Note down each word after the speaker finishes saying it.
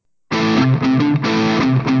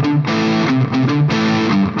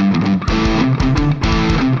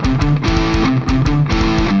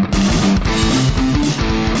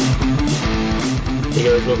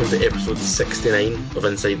to episode 69 of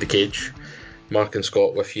Inside the Cage. Mark and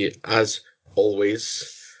Scott with you as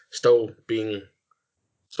always, still being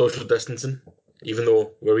social distancing, even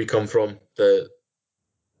though where we come from the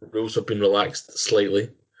rules have been relaxed slightly.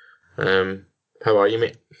 How are you,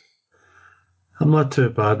 mate? I'm not too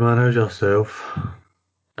bad, man. How's yourself?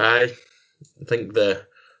 I think the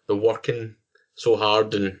working so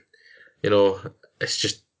hard and it's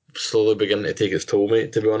just slowly beginning to take its toll,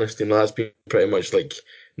 mate, to be honest. That's been pretty much like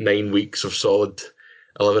 9 weeks of solid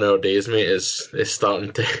 11-hour days, mate. It's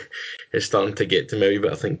starting to get to me a wee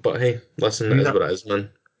bit, I think. But hey, listen, it is what it is, man.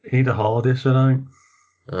 You need a holiday, so I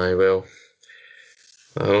Aye, well,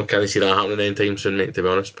 I can't see that happening anytime soon, mate, to be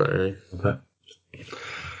honest. But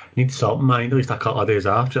need something, man. At least a couple of days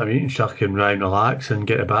after. I mean, you can shuck and round, relax, and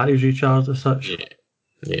get the batteries recharged as such.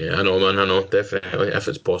 Yeah, I know, man. I know, definitely. If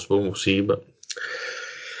it's possible, we'll see. But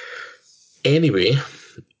anyway,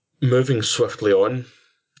 moving swiftly on.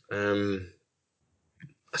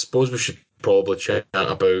 I suppose we should probably chat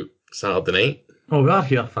about Saturday night. Oh, we are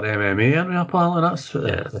here for MMA, aren't we? Apparently, that's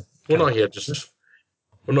We're not here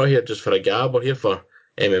just for a gab. We're here for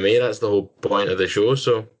MMA. That's the whole point of the show.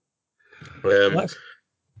 So,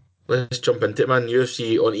 let's jump into it, man.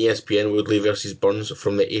 UFC on ESPN: Woodley versus Burns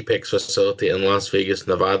from the Apex facility in Las Vegas,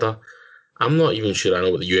 Nevada. I'm not even sure I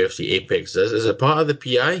know what the UFC Apex is. Is it part of the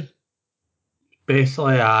PI?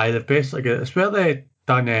 Basically, aye. They've basically got it's where they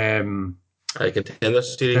done Contender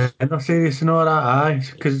Series. Contender Series and all that, aye.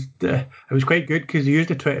 Because it was quite good because they used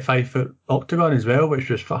the 25-foot octagon as well, which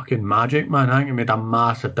was fucking magic, man. I think it made a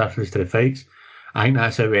massive difference to the fights. I think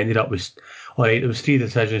that's how we ended up with. Alright, there was 3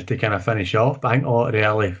 decisions to kind of finish off, but I think a lot of the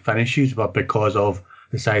early finishes were because of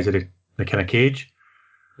the size of the kind of cage.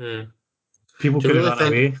 People could have run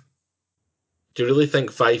away. Do you really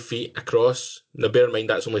think 5 feet across? Now, bear in mind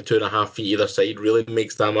that's only 2.5 feet either side. Really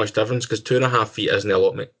makes that much difference because 2.5 feet isn't a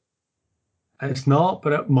lot, mate. It's not,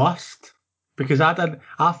 but it must because I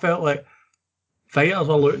felt like fighters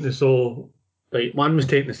were looking as though like one was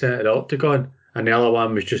taking the centre of the octagon and the other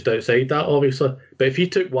one was just outside that, obviously. But if he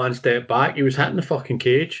took one step back, he was hitting the fucking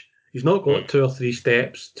cage. He's not got 2 or 3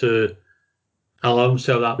 steps to allow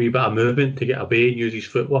himself that wee bit of movement to get away and use his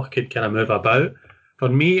footwork and kind of move about. For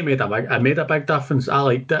me, it made a big difference. I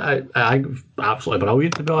liked it. I think it was absolutely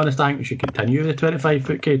brilliant, to be honest. I think we should continue the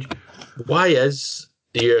 25-foot cage. Why is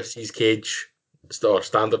the UFC's cage or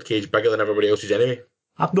standard cage bigger than everybody else's anyway?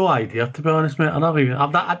 I've no idea, to be honest, mate. Do you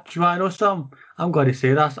want to know something? I'm going to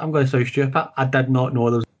say this. I'm going to sound stupid. I did not know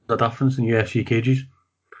there was a difference in UFC cages.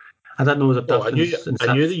 I didn't know there was a difference.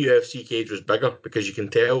 I knew the UFC cage was bigger because you can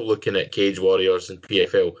tell looking at Cage Warriors and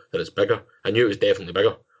PFL that it's bigger. I knew it was definitely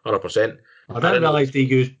bigger, 100%. I didn't realise they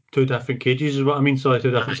used 2 different cages, is what I mean. Sorry,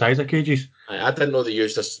 2 different size of cages. I didn't know they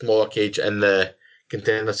used a smaller cage in the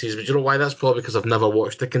Contender Series, but you know why? That's probably because I've never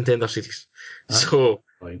watched the Contender Series. So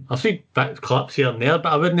I've seen clips here and there,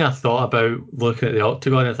 but I wouldn't have thought about looking at the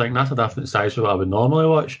octagon and thinking that's a different size from what I would normally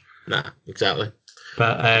watch. Nah, exactly.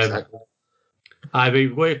 But we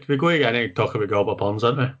go again and talk about Gilbert Burns,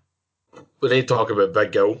 aren't we? We need to talk about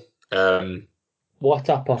Big Gil. What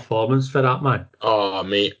a performance for that man! Oh,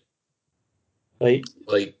 mate. Like,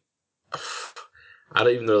 I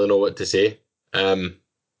don't even really know what to say. Am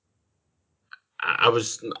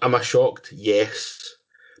I shocked? Yes,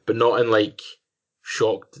 but not in like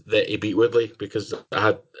shocked that he beat Woodley because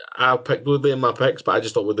I picked Woodley in my picks, but I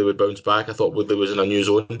just thought Woodley would bounce back. I thought Woodley was in a new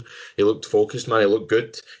zone. He looked focused, man. He looked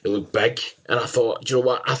good. He looked big, and I thought, do you know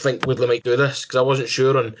what? I think Woodley might do this because I wasn't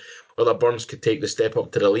sure on whether Burns could take the step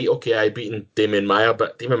up to the elite. Okay, I beaten Damian Maia,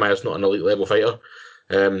 but Damian Maia's not an elite level fighter.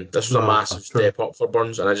 This was a massive step up for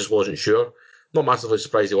Burns, and I just wasn't sure. Not massively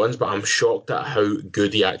surprised he wins, but I'm shocked at how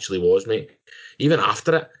good he actually was, mate. Even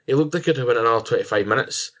after it, he looked like he could have went another 25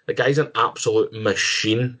 minutes. The guy's an absolute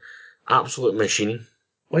machine. Absolute machine.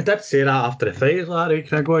 Well, I did say that after the fight. Larry,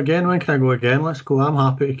 can I go again? When can I go again? Let's go. I'm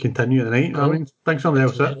happy to continue the night. I mean, think somebody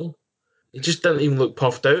else it. He just didn't even look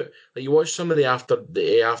puffed out. Like you watch some of the after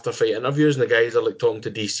fight interviews, and the guys are like talking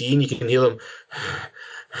to DC, and you can hear them,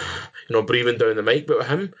 breathing down the mic. But with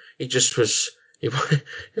him, he just was.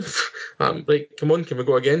 I'm like, come on, can we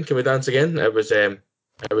go again? Can we dance again? It was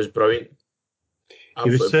brilliant. He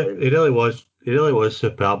really was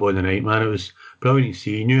superb on the night, man. It was brilliant to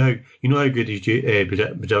see. You know how good his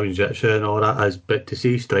Brazilian Jiu-Jitsu and all that is, but to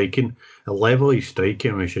see striking, the level he's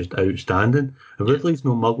striking was just outstanding. And Woodley's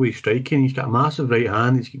no mug with striking. He's got a massive right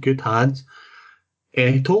hand. He's got good hands.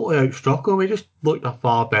 He totally outstruck him. He just looked a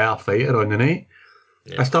far better fighter on the night.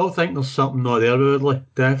 Yeah. I still think there's something not there, Woodley.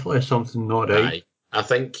 Definitely something not right. I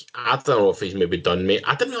don't know if he's maybe done, mate.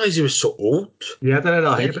 I didn't realise he was so old. Yeah, I didn't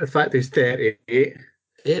know about the fact he's 38.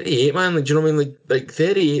 38, man. Like, do you know what I mean? Like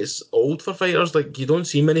 38 is old for fighters. Like, you don't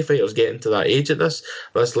see many fighters getting to that age at this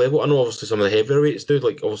level. I know obviously some of the heavyweights do,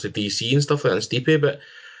 like obviously DC and stuff like that, and Stipe, but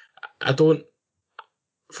I don't.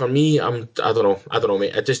 For me, I don't know,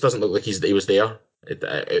 mate. It just doesn't look like he was there.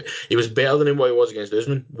 He was better than what he was against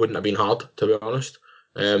Usman. Wouldn't have been hard, to be honest.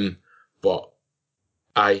 But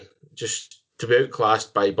I just to be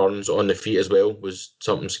outclassed by Burns on the feet as well was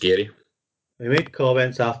something scary. He made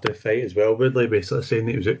comments after the fight as well, Woodley, basically saying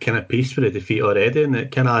that he was at kind of peace with the defeat already, and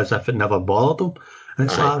it kind of as if it never bothered him. And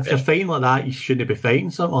it's Aye, like, if you're fighting like that, you shouldn't be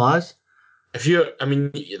fighting something like this. if you're, I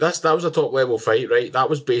mean, that was a top level fight, right? That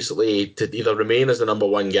was basically to either remain as the number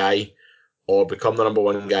one guy or become the number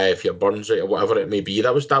one guy if you're Burns, right, or whatever it may be.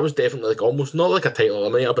 That was definitely like almost not like a title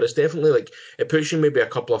eliminator, but it's definitely like it puts you maybe a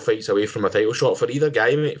couple of fights away from a title shot for either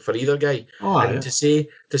guy, mate. For either guy, Oh, and aye. to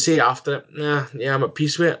say after it, nah, yeah, I'm at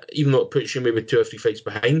peace with it, even though it puts you maybe 2 or 3 fights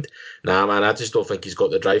behind. Nah, man, I just don't think he's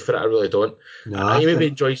got the drive for it. I really don't. No, I think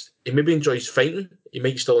He maybe enjoys fighting. He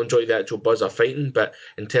might still enjoy the actual buzz of fighting, but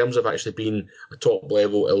in terms of actually being a top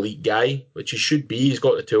level elite guy, which he should be, he's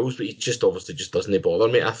got the tools, but he just obviously just doesn't bother,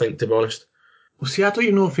 mate. I think, to be honest. well, see, I don't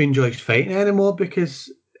even know if he enjoys fighting anymore because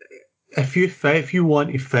if you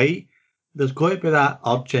want to fight, there's got to be that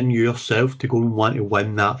urge in yourself to go and want to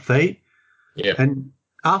win that fight. Yeah, And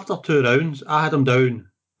after 2 rounds, I had him down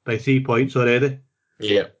by 3 points already.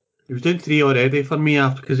 yeah, He was doing three already for me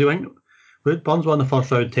after because he went. Burns won the first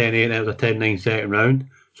round 10-8 and it was a 10-9 second round.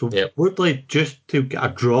 So yeah, Woodley, just to get a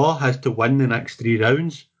draw, has to win the next 3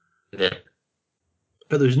 rounds. yeah.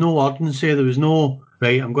 But there was no urgency. There was no,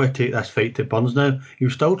 right, I'm going to take this fight to Burns now. He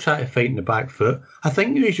was still trying to fight in the back foot. I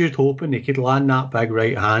think he was just hoping he could land that big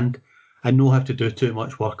right hand and not have to do too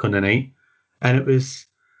much work on the night. And it was,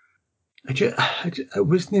 it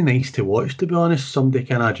wasn't nice to watch, to be honest. Somebody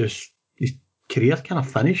kind of just, his career kind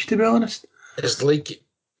of finished, to be honest. It's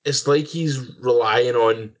like he's relying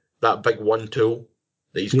on that big one tool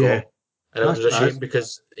that he's Yeah, got, and it was that's a bad. shame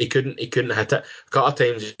because he couldn't hit it. A couple of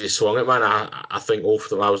times he swung it, man. I think both of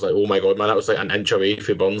them. I was like, oh my god, man, that was like an inch away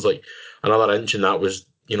from Burns, like another inch, and that was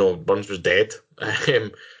Burns was dead.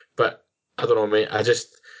 But I don't know, mate.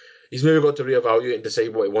 He's maybe got to reevaluate and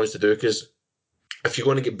decide what he wants to do because if you're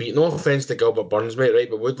going to get beat, no offense to Gilbert Burns, mate, right?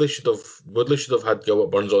 But Woodley should have had Gilbert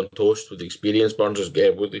Burns on toast with the experience Burns has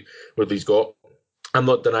got. Woodley's got. I'm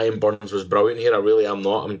not denying Burns was brilliant here. I really am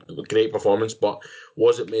not. Great performance, but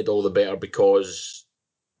was it made all the better because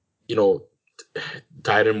you know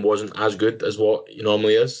Tyron wasn't as good as what he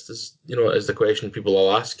normally is? Is the question people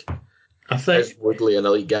will ask. I Is think Woodley an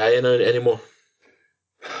elite guy anymore?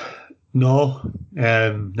 no.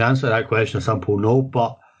 The answer to that question is simple no,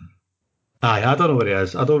 but aye, I don't know where he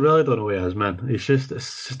is. I don't know where he is, man. It's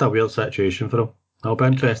just a weird situation for him. It'll be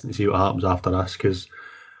interesting to see what happens after this because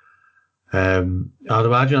I'd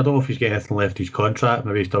imagine I don't know if he's getting anything left in his contract.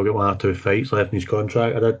 Maybe he's still got 1 or 2 fights left in his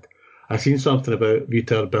contract. I seen something about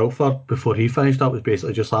Vitor Belfort before he finished up. Was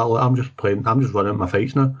basically just like, look, I'm just playing. I'm just running my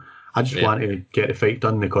fights now. I just Yeah, want to get the fight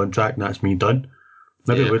done in the contract, and that's me done.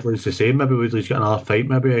 Maybe yeah. Woodley's the same. Maybe Woodley's got another fight.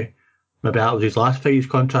 Maybe that was his last fight. His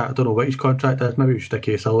contract. I don't know what his contract is. Maybe it's just a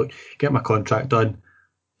case of look, get my contract done,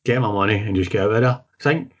 get my money, and just get out of there. I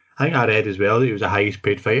think I read as well that he was the highest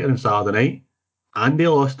paid fighter on Saturday night, and he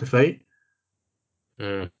lost the fight.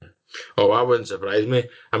 Mm. Oh, that wouldn't surprise me.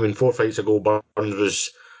 I mean, 4 fights ago, Burns was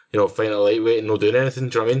fighting a lightweight and not doing anything.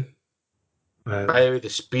 Do you know what I mean? By Um, the way, the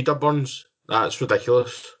speed of Burns, that's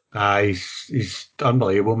ridiculous. he's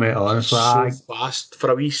unbelievable, mate. He's Honestly, so fast for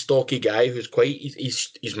a wee stocky guy who's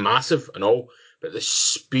he's massive and all, but the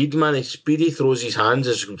speed, man, the speed he throws his hands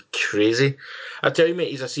is crazy. I tell you, mate,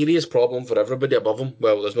 he's a serious problem for everybody above him.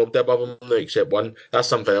 Well, there's nobody above him now except one. That's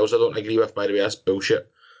something else I don't agree with, by the way. That's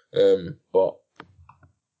bullshit. But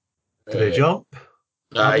to the uh, jump.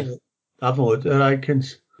 I've aye, not, I've not looked at the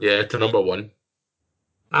rankings. yeah, to number one.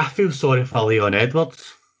 I feel sorry for Leon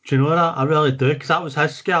Edwards. Do you know that? I really do, because that was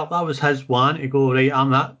his scalp. That was his one to go,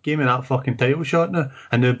 right, give me that fucking title shot now.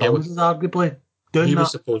 And now Yeah, well, Burns is arguably doing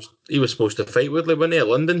that. he was supposed to fight Woodley, wasn't he, at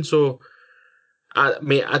London? So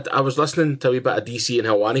I was listening to a wee bit of DC and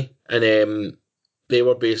Helwani, and they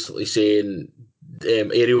were basically saying,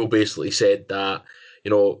 Ariel basically said that,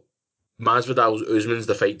 Masvidal's Usman's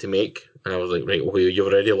the fight to make. And I was like, right, okay, you've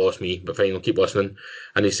already lost me, but fine, I'll keep listening.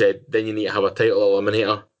 And he said, then you need to have a title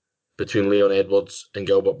eliminator between Leon Edwards and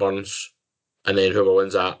Gilbert Burns, and then whoever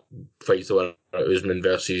wins that fights the winner at Usman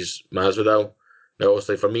versus Masvidal. Now,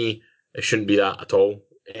 obviously, for me, it shouldn't be that at all.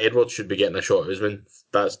 Edwards should be getting a shot at Usman.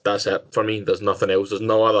 That's it for me. There's nothing else. There's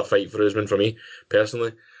no other fight for Usman for me,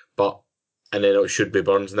 personally. But and then it should be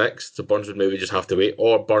Burns next. So Burns would maybe just have to wait.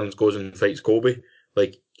 Or Burns goes and fights Colby.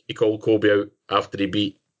 Like he called Colby out after he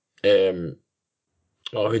beat Who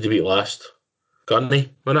did he beat last?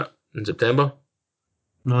 Gurney, wasn't it? In September?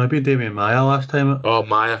 No, I beat Damian Maya last time. Oh,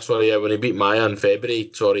 Maya, sorry, yeah, when he beat Maya in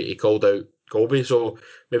February, sorry, he called out Colby, so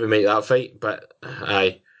maybe make that fight, but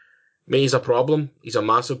aye. Mate, he's a problem. He's a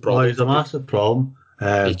massive Oh, problem he's a for people. massive problem.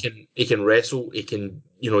 He can wrestle, he can,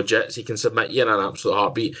 jits, he can submit you in an absolute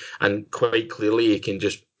heartbeat, and quite clearly he can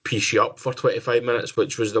just piece you up for 25 minutes,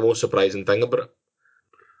 which was the most surprising thing about it.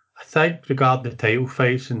 I think regarding the title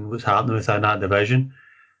fights and what's happening within that division,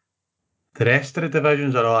 the rest of the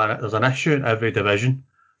divisions are all, there's an issue in every division.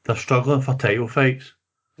 They're struggling for title fights.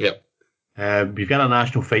 Yep. We've got a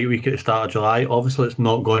national fight week at the start of July. Obviously, it's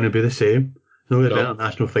not going to be the same. It's not going to be No. a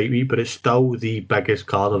national fight week, but it's still the biggest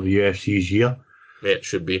card of the UFC's year. Yeah, it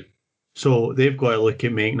should be. So they've got to look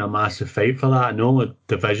at making a massive fight for that. And the only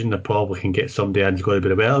division they probably can get somebody in is going to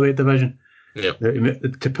be the welterweight division. Yeah.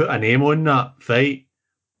 To put a name on that fight,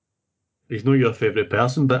 he's not your favourite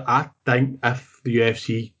person, but I think if the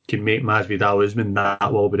UFC can make Masvidal Usman,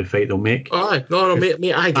 that will be the fight they'll make. Oh, aye. No,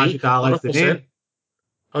 mate, I agree. Masvidal is the name.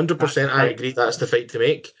 100%, I agree. That's the fight to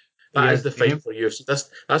make. That is the fight for UFC.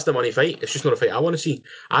 That's the money fight. It's just not a fight I want to see.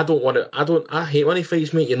 I hate money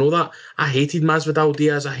fights, mate. You know that. I hated Masvidal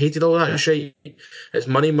Diaz. I hated all that shit. It's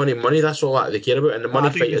money, money, money. That's all that they care about. And the money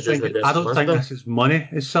fight is Usman versus I don't think Masvidal. this is money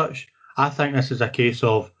as such. I think this is a case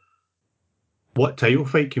of what title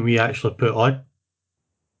fight can we actually put on?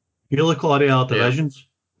 You look at all the other divisions.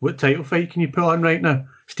 What title fight can you put on right now?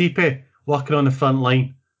 Stipe working on the front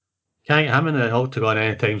line. Can't get him in the octagon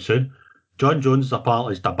anytime soon. John Jones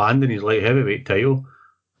apparently is abandoning his light heavyweight title.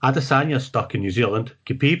 Adesanya's stuck in New Zealand.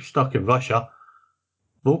 Khabib's stuck in Russia.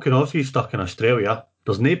 Volkanovski's stuck in Australia.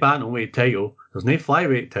 There's no bantamweight title. There's no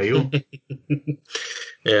flyweight title.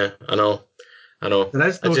 Yeah, I know. There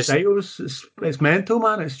is no titles. It's mental,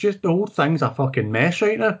 man. It's just the whole thing's a fucking mess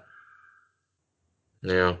right now.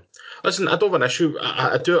 Yeah. Listen, I don't have an issue.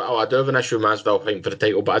 I do have an issue with Masvidal fighting for the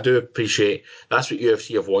title, but I do appreciate that's what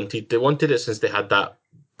UFC have wanted. They wanted it since they had that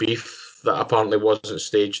beef that apparently wasn't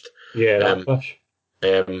staged. Yeah, that push.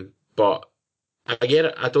 But I get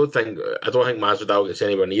it. I don't think Masvidal gets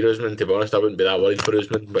anywhere near Usman. To be honest, I wouldn't be that worried for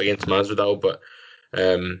Usman, but against Masvidal. But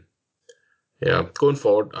yeah, going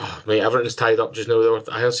forward, mate, everything's tied up just now.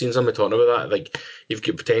 I have seen somebody talking about that. Like you've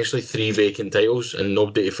got potentially 3 vacant titles and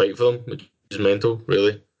nobody to fight for them, which is mental,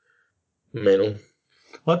 really. Mental.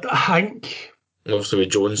 What I think. Obviously,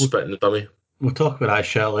 with Jones spitting the dummy. We'll talk about that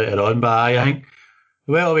shit later on, but I think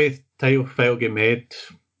the welterweight title fight will get made.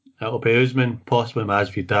 It'll be Usman, possibly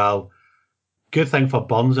Masvidal. Good thing for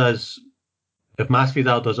Burns is if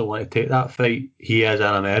Masvidal doesn't want to take that fight, he is in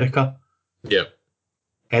America. Yeah.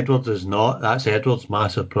 Edwards is not. That's Edwards'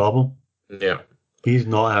 massive problem. Yeah. He's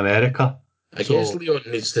not in America. I guess Leon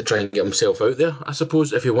needs to try and get himself out there. I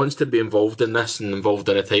suppose if he wants to be involved in this and involved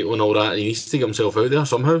in a title and all that, he needs to get himself out there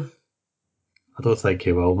somehow. I don't think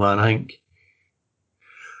he will, man. I think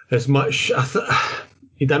as much.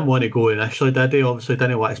 He didn't want to go initially, did he? Obviously,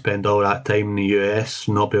 didn't want to spend all that time in the US,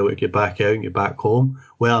 not be able to get back out and get back home.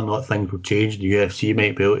 Whether or not things will change, the UFC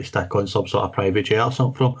might be able to stick on some sort of private jet or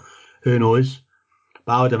something from. Who knows?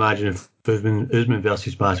 But I would imagine if Usman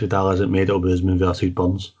versus Masvidal isn't made, it'll be Usman versus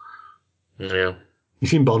Burns. Yeah. You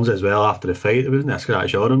seen Burns as well after the fight. It wasn't a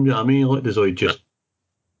scratch on him. You know what I mean? He looked as though he just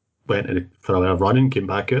went for a run and came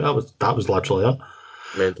back out. That was literally it.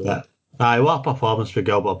 Mental. What a performance for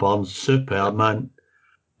Gilbert Burns. Superb, man.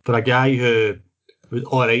 For a guy who was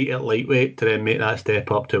alright at lightweight to then make that step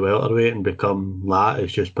up to welterweight and become that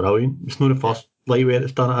is just brilliant. It's not the first lightweight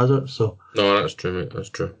that's done it, is it? So no, that's true, mate. That's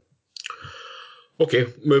true. Okay,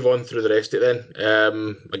 move on through the rest of it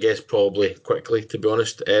then. I guess probably quickly, to be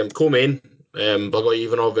honest. Co-main, Blagoy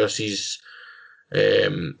Ivanov versus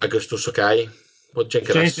Augusto Sakai. What do you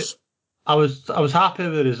think of this? I was happy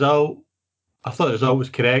with the result. I thought the result was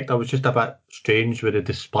correct. I was just a bit strange with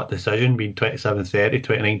the split decision being 27-30,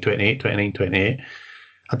 29-28, 29-28. It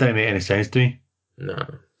didn't make any sense to me. No.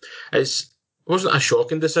 It wasn't a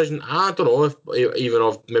shocking decision. I don't know if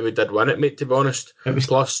Ivanov maybe did win it, mate, to be honest. It was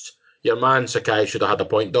Plus, your man Sakai should have had a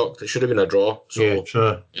point docked. It should have been a draw. So, yeah,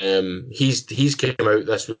 true. He's came out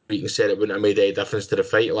this week and said it wouldn't have made any difference to the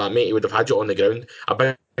fight. Like, mate, he would have had you on the ground. A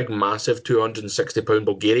big massive 260-pound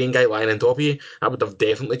Bulgarian guy lying on top of you. That would have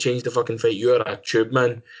definitely changed the fucking fight. You're a tube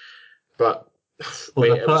man. But,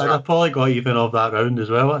 well, they probably got Ivanov that round as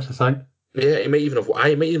well. That's the thing. Yeah, he might even have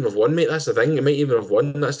won, mate. That's the thing. He might even have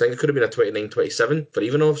won. That's the thing. It could have been a 29-27 for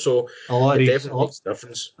Ivanov. So, it definitely makes a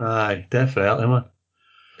difference. Aye, definitely, man.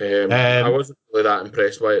 I wasn't really that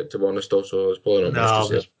impressed by it, to be honest, though, so I was probably not much to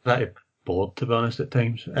say. I was pretty bored, to be honest, at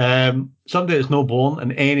times. Somebody that's not born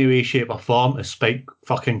in any way, shape or form is Spike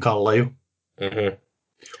fucking Carlisle. Mm-hmm.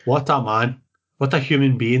 What a man. What a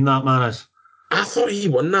human being that man is. I thought he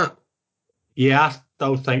won that. Yeah, I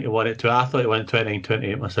still think he won it too. I thought he won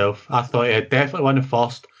 29-28 myself. I thought he had definitely won the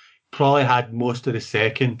first, probably had most of the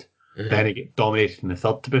second, then he got dominated in the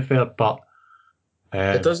third, to be fair. But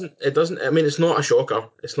It doesn't. I mean, it's not a shocker.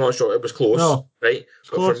 It's not a shocker. It was close, no, right? it's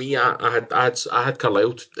But for close. me, I had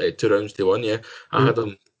Carlisle 2 rounds to 1. Yeah, I had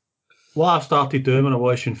him. What I've started doing when I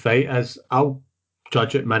watch and fight is I'll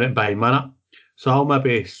judge it minute by minute. So I'll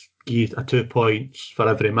maybe give a 2 points for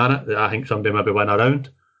every minute that I think somebody maybe win a round.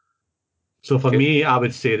 So for me, I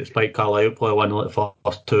would say that Spike Carlisle probably won like the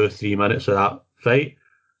first 2 or 3 minutes of that fight.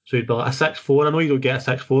 So he'd be like a 6-4. I know you don't get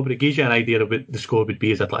a 6-4, but it gives you an idea of what the score would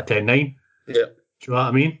be as like a 10-9. Yeah. Do you know what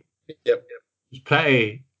I mean? Yep. It's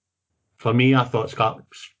pretty, for me, I thought Scott,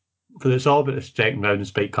 because it's all about the second round and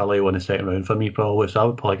Spike Carlisle won the second round for me probably, so I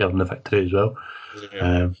would probably give him the victory as well.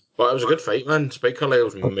 Yeah. But it was a good fight, man. Spike Carlisle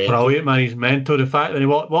was mental. Brilliant, man. He's mental. The fact that he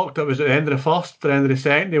walked it was at the end of the first, the end of the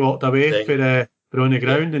second, he walked away for on the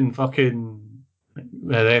ground and fucking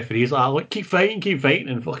the referee's like, look, keep fighting,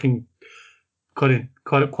 and fucking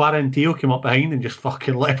Quarantino came up behind and just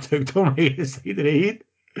fucking left hooked him right the side of the head.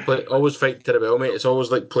 Always fight to the bell, mate. It's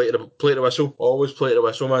always like play to the whistle. Always play to the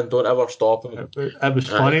whistle, man. Don't ever stop him. It was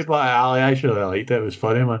funny, but I actually liked it. It was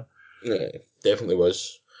funny, man. Yeah, definitely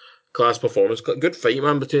was. Class performance. Good fight,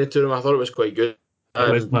 man, between the two of them. I thought it was quite good. It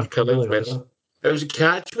was a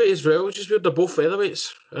catchweight as well, which is weird. They're both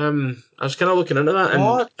featherweights. I was kind of looking into that. I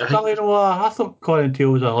thought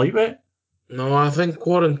Quarantino was a lightweight. No, I think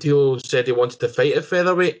Quarantino said he wanted to fight at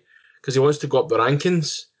featherweight because he wants to go up the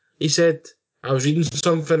rankings. He said, I was reading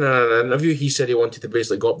something in an interview, he said he wanted to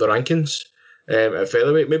basically go up the rankings at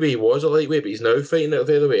featherweight. Maybe he was a lightweight, but he's now fighting at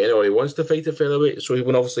featherweight, or he wants to fight at featherweight. So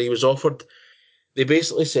when obviously he was offered, they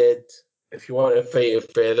basically said, if you want to fight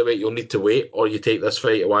at featherweight, you'll need to wait, or you take this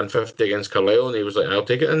fight at 150 against Carlisle. And he was like, I'll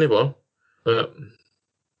take it anyway. But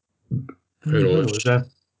who knows?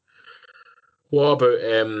 What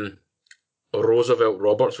about Roosevelt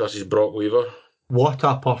Roberts versus Brock Weaver? What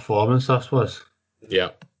a performance this was. Yeah.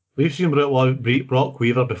 We've seen Brock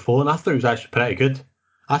Weaver before, and I thought he was actually pretty good.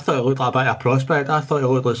 I thought he looked like a bit of a prospect. I thought he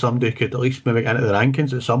looked like somebody who could at least maybe get into the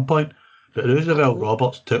rankings at some point. But Roosevelt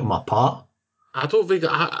Roberts took him apart. I don't think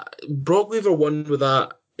Brock Weaver won with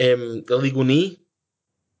that illegal knee.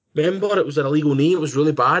 Remember, it was an illegal knee. It was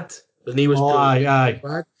really bad. The knee was aye.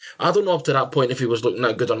 bad. I don't know up to that point if he was looking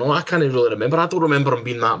that good or not. I can't really remember. I don't remember him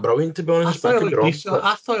being that brilliant, to be honest. I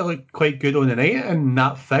thought he looked quite good on the night in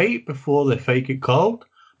that fight before the fight got called.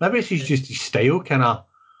 Maybe it's just his style, kind of.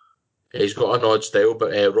 He's got an odd style,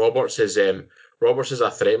 but Roberts is a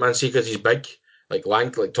threat, man. See, because he's big, like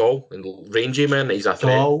lank, like tall and rangy, man. He's a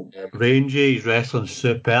threat. Tall, rangy. He's wrestling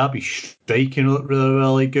superb. He's striking look really,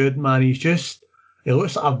 really good, man. He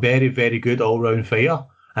looks like a very, very good all-round fighter.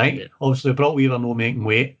 I think, obviously, Brock Weaver no making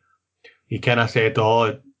weight. He kind of said,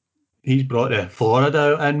 he's brought the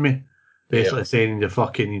Florida out in me. Basically saying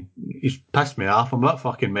he's pissed me off. I'm not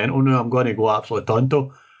fucking mental now. I'm going to go absolutely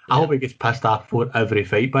tonto. I hope he gets pissed off for every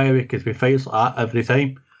fight, by the way, because if he fights like that every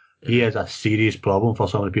time, he is a serious problem for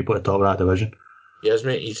some of the people at the top of that division. Yes,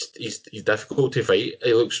 mate. He's difficult to fight.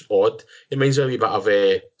 He looks odd. He reminds me a wee bit of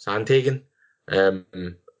Sandhagen.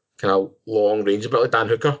 Kind of long range, a bit like Dan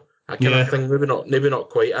Hooker. That kind of thing. Maybe not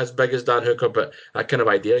quite as big as Dan Hooker, but that kind of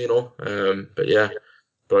idea, you know. But yeah,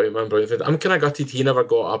 brilliant, man, brilliant. I'm kind of gutted he never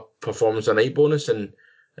got a performance a night bonus, and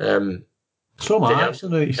so much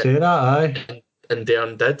that you say that, aye. And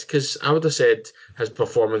Dern did, because I would have said his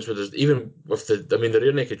performance was, even with the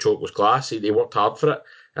rear naked choke was class. He worked hard for it,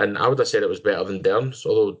 and I would have said it was better than Dern's,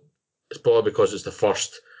 although it's probably because it's the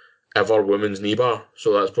first ever women's knee bar,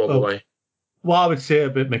 so that's probably why. What I would say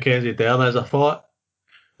about Mackenzie Dern is I thought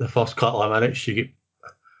the first couple of minutes it's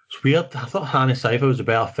weird. I thought Hannah Cypher was a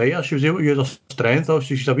better fighter. She was able to use her strength.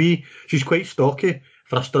 She's quite stocky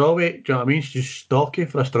for a strawweight. Do you know what I mean? She's just stocky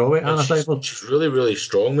for a strawweight. Hannah Cypher. She's really, really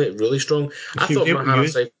strong, mate. Really strong. She was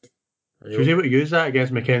able to use that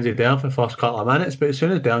against Mackenzie Dern for the first couple of minutes, but as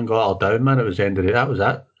soon as Dern got her down, man, it was the end of it. That was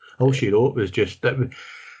it. All she wrote was just to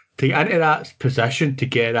get into that position to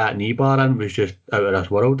get that knee bar in was just out of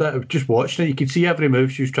this world. Just watching it, you could see every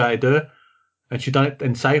move she was trying to do, and she done it.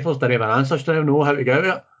 And Cypher's didn't have an answer. She didn't even know how to get out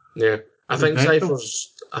of it. Yeah, I think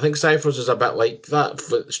Cypher's is a bit like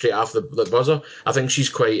that straight off the buzzer. I think she's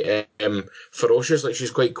quite ferocious. Like,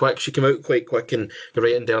 she's quite quick. She came out quite quick and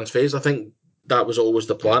right in Dern's face. I think that was always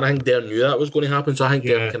the plan. I think Dern knew that was going to happen. So I think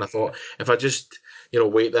Dern kind of thought, if I just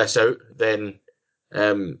wait this out, then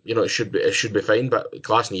it should be fine. But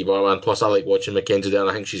class knee bar, man. Plus, I like watching Mackenzie Dern.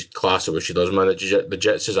 I think she's class at what she does, man. The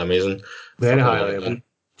jiu-jitsu is amazing. Very high level.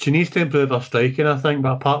 She needs to improve her striking, I think,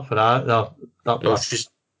 but apart from that, No,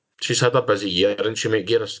 she's had a busy year, and she might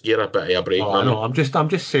give her a bit of a break, Oh, I man. know. I'm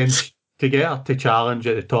just saying to get her to challenge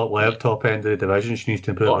at the top level, top end of the division, she needs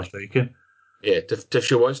to improve her Oh, striking. yeah. If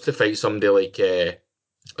she wants to fight somebody like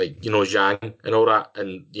Zhang and all that,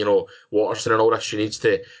 and Watterson and all that, she needs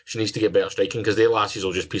to get better striking because they lasses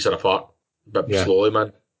will just piece her apart, but Yeah, slowly,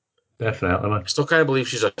 man. definitely, man. I still can't believe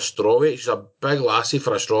she's a strawweight. She's a big lassie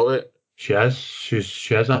for a strawweight. She is.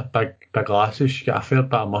 She has a big glasses. She got a fair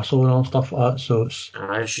bit of muscle and all stuff like that. So it's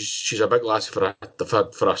Aye, she's a big lassie for a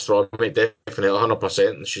strawweight, definitely 100%.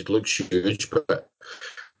 And she looks huge, but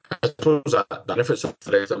I suppose that benefits of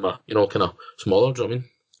the rest of them are, kind of smaller. Do you know what I mean?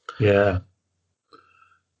 yeah.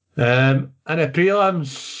 And the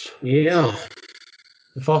prelims, Yeah.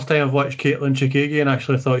 the first time I've watched Caitlin Chikagi and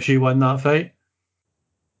actually thought she won that fight.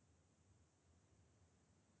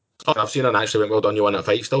 Oh, I've seen her and actually went well done. You won that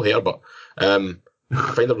fight, still here, but I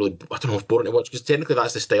find it really, I don't know if boring to watch because technically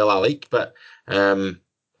that's the style I like, but I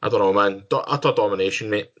don't know, man. Utter domination,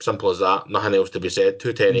 mate. Simple as that. Nothing else to be said. Two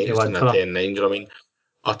Easy 10-8s win and for a her. 10-9. Do you know what I mean?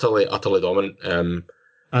 Utterly dominant.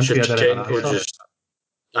 Anti-Adrian Shevchenko Arasa. just.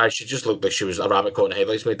 She just looked like she was a rabbit caught in the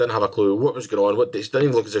headlights, mate. Didn't have a clue what was going on. It didn't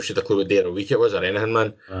even look as if she had a clue what day of the week it was or anything,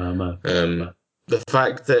 man. Man. The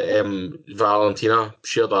fact that Valentina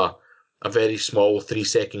shared a very small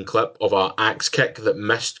 3-second clip of a axe kick that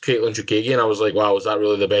missed Caitlin Chukagi, and I was like, wow, is that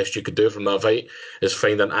really the best you could do from that fight? Is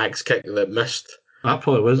find an axe kick that missed? That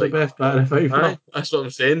probably was the Like, best bit of the fight for her. aye, that's what I'm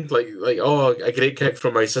saying. Oh, a great kick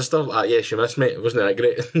from my sister. Yeah, she missed, mate. Wasn't that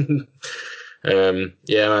great?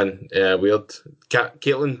 Yeah, man. Weird.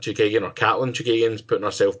 Caitlin Chukagian or Caitlin Chukagian's putting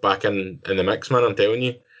herself back in the mix, man. I'm telling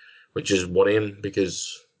you, which is worrying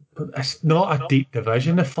because But it's not a deep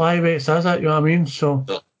division, the flyweights, is it? You know what I mean? So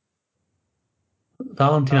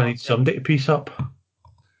Valentina needs somebody to piece up.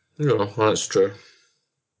 that's true.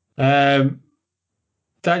 Um,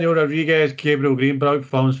 Daniel Rodriguez, Gabriel Greenberg,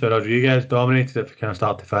 performance for Rodriguez dominated it from kind of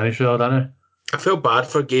start to finish, really, didn't it? I felt bad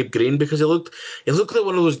for Gabe Green because he looked like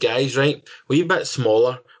one of those guys, right? Wee bit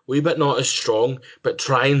smaller, wee bit not as strong, but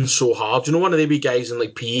trying so hard. You know, one of the wee guys in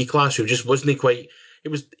like PE class who just wasn't quite. He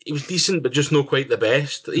was decent, but just not quite the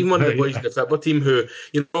best. Even one of the boys in the football team who,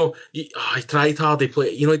 he tried hard. He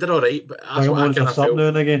played, he did all right, but that's Bring him what I on kind for of sub felt. now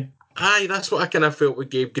and again. Aye, that's what I kind of felt with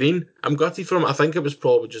Gabe Green. I'm gutted from it. I think it was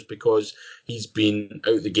probably just because he's been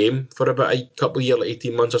out the game for a couple of years, like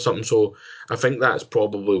 18 months or something. So I think that's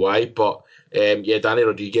probably why. But yeah, Danny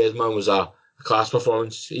Rodriguez, man, was a class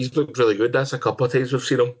performance. He's looked really good. That's a couple of times we've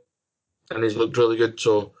seen him, and he's looked really good.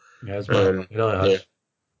 So Yes, man. He really yeah.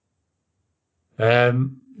 has.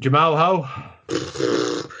 Jamal Hill.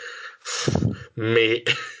 Mate,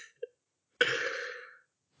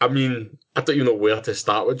 I mean, I don't even know where to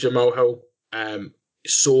start with Jamal Hill.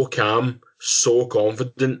 So calm, so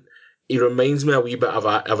confident. He reminds me a wee bit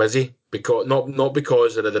of Izzy, because not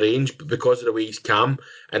because of the range, but because of the way he's calm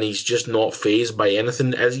and he's just not phased by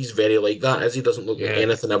anything. Izzy's very like that. Izzy doesn't look like Yeah.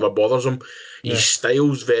 anything ever bothers him. Yeah. His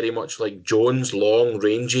style's very much like Jones, long,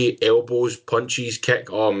 rangy, elbows, punches, kick.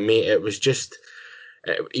 Oh mate, it was just.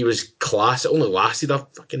 He was class. It only lasted a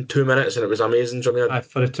fucking 2 minutes, and it was amazing. Do you know what I mean?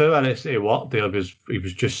 For the 2 minutes he worked there, he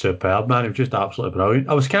was just superb, man. He was just absolutely brilliant.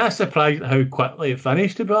 I was kind of surprised at how quickly it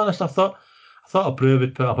finished, to be honest. I thought Abreu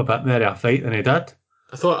would put up a bit more of a fight than he did.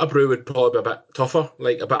 I thought Abreu would probably be a bit tougher,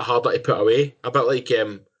 like a bit harder to put away. A bit like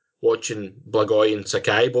watching Blagoy and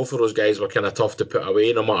Sakai. Both of those guys were kind of tough to put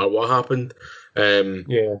away no matter what happened.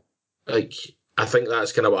 Yeah. Like, I think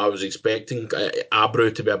that's kind of what I was expecting.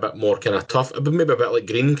 Abreu to be a bit more kind of tough. Maybe a bit like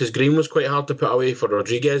Green, because Green was quite hard to put away for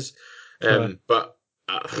Rodriguez. But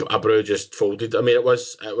Abreu just folded. I mean, it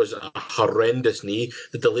was a horrendous knee.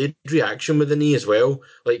 The delayed reaction with the knee as well.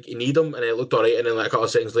 Like, he kneed him and it looked all right, and then like a couple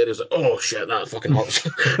of seconds later, he was like, "Oh shit, that fucking hurts."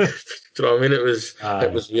 Do you know what I mean? It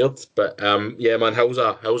was weird. But yeah, man, how's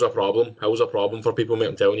a problem? How's a problem for people, mate?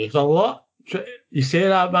 I'm telling you. There's a lot. You say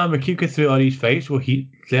that, man. We keep going through all these fights. Well,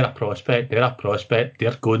 they're a prospect. They're a prospect.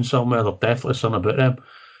 They're going somewhere. There's definitely something about them.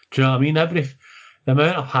 Do you know what I mean? The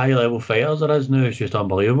amount of high level fighters there is now is just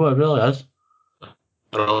unbelievable. It really is. I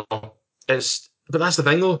don't know. But that's the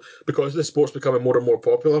thing though, because the sport's becoming more and more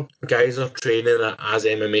popular. Guys are training as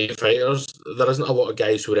MMA fighters. There isn't a lot of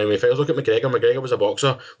guys who are MMA fighters. Look at McGregor. McGregor was a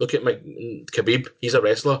boxer. Look at Khabib. He's a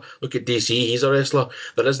wrestler. Look at DC. He's a wrestler.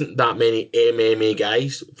 There isn't that many MMA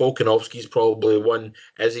guys. Volkanovski's probably one.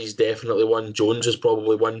 Izzy's definitely one. Jones is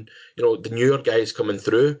probably one. The newer guys coming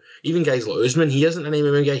through. Even guys like Usman, he isn't an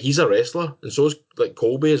MMA guy. He's a wrestler, and so is like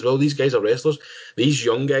Colby as well. These guys are wrestlers. These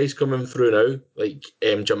young guys coming through now, like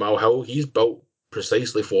Jamal Hill, he's built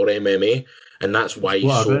precisely for MMA, and that's why he's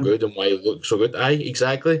What so happened? good and why he looks so good. Aye,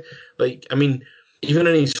 exactly. Like, I mean, even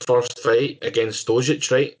in his first fight against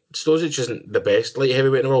Stojic, right? Stojic isn't the best light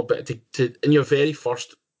heavyweight in the world, but in your very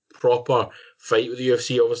first proper fight with the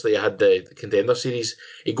UFC, obviously you had the Contender Series,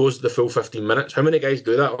 he goes the full 15 minutes. How many guys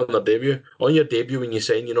do that on their debut? On your debut, when you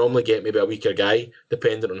sign, you normally get maybe a weaker guy,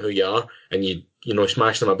 depending on who you are, and you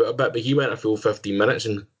smash them about a bit, but he went a full 15 minutes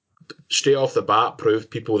and straight off the bat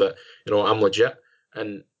proved people that, I'm legit.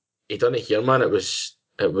 And he done it here, man. It was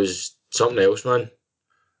something else, man.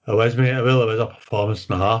 It was, mate. It really was a performance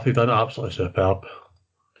and a half. He done it absolutely superb.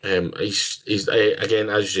 He's again,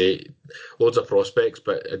 as you say, loads of prospects,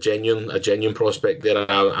 but a genuine prospect there.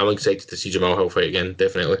 I'm excited to see Jamal Hill fight again,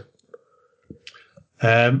 definitely.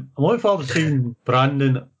 I'm looking forward to seeing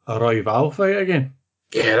Brandon Royval fight again.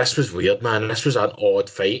 Yeah, this was weird, man. This was an odd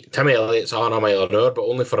fight. Timmy Elliott's 100 mile an hour, but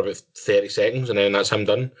only for about 30 seconds, and then that's him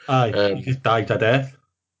done. Aye, he just died to death.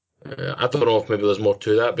 I don't know if maybe there's more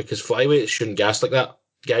to that, because flyweights shouldn't gas like that.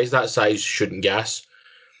 Guys that size shouldn't gas.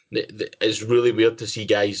 It's really weird to see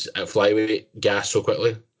guys at flyweight gas so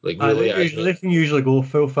quickly. Like, really, they can usually go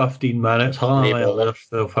full 15 minutes,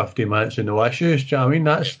 full 15 minutes and no issues. Do you know what I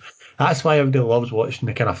mean? That's why everybody loves watching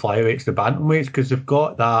the kind of flyweights, the bantamweights, because they've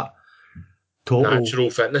got that total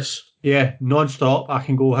natural fitness. Yeah, non-stop. I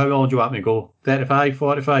can go, how long do you want me to go? 35,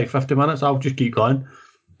 45, 50 minutes? I'll just keep going.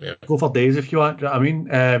 Yeah. Go for days if you want. Do you know what I mean?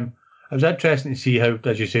 It was interesting to see how,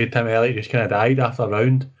 as you say, Tim Elliott just kind of died after a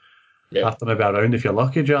round. Yeah. After maybe a round, if you're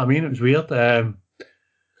lucky. Do you know what I mean? It was weird.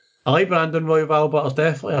 I like Brandon Royval, but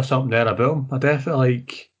there's definitely something there about him. I definitely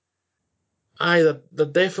like... Aye, there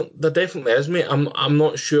definitely is, mate. I'm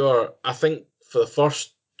not sure. I think for the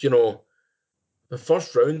first, the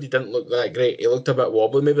first round, he didn't look that great. He looked a bit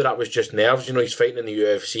wobbly. Maybe that was just nerves. He's fighting in the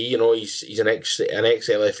UFC. He's an ex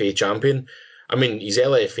LFA champion. I mean, his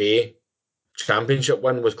LFA championship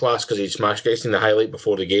win was class because he smashed Grayson in the highlight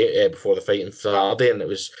before the fight on Saturday, and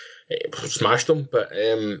it smashed him. But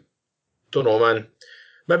don't know, man.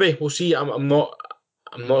 Maybe we'll see. I'm not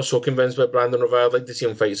so convinced about Brandon Royval. I'd like to see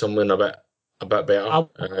him fight someone a bit better.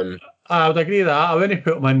 I would agree with that. I wouldn't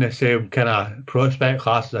put him in the same kind of prospect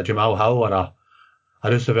class as a Jamal Hill or a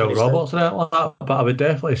Roosevelt Roberts or anything like that, but I would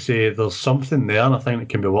definitely say there's something there, and I think it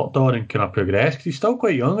can be worked on and kind of progress, because he's still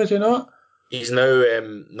quite young, is he not? He's now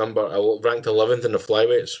ranked 11th in the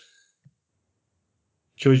flyweights.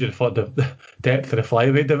 Shows you the depth of the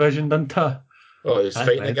flyweight division, doesn't it? Oh, he was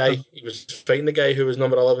fighting the guy. He was fighting the guy who was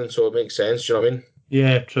number 11, so it makes sense. Do you know what I mean?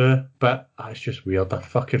 Yeah, true, but it's just weird. The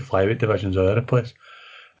fucking flyweight division's all over the place.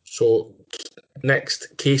 So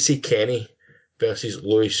next, Casey Kenny versus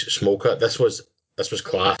Louis Smolka. This was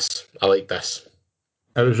class. I like this.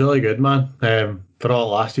 It was really good, man. For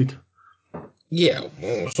all it lasted. Yeah,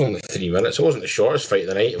 it was only 3 minutes. It wasn't the shortest fight of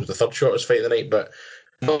the night. It was the third shortest fight of the night, but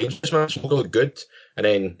Smolka looked good. And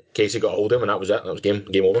then Casey got hold of him, and that was it. That was game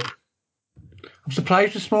over. I'm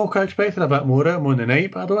surprised with Smolka. I expected a bit more out of him on the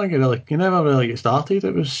night, but I don't think he never really get started.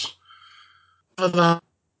 It was... Somebody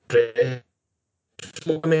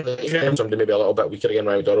maybe a little bit weaker again,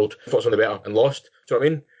 Ryan McDonald. Fought somebody better and lost. Do you know what I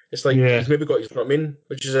mean? It's like he's maybe got his, you know what I mean?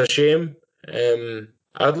 Which is a shame.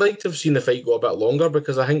 I'd like to have seen the fight go a bit longer,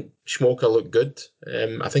 because I think Smolka looked good.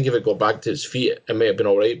 I think if it got back to its feet, it might have been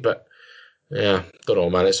alright, but yeah, don't know,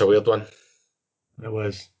 man. It's a weird one. It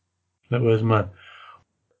was, man.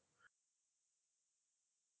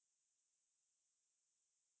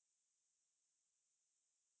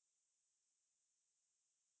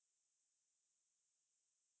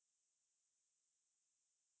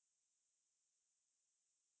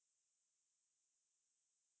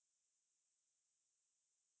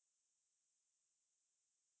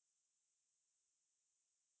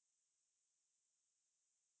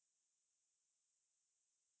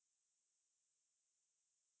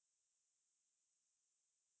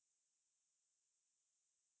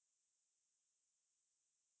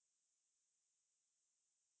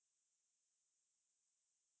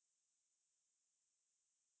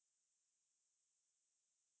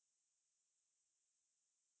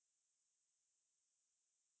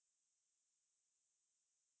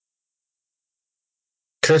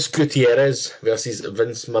 Chris Gutierrez versus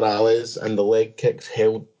Vince Morales, and the leg kicks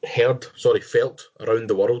felt around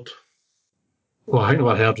the world. Well, I think they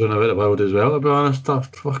were heard around the world as well, to be honest. That's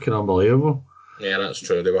fucking unbelievable. Yeah, that's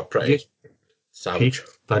true. They were pretty savage.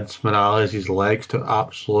 Vince Morales, his legs to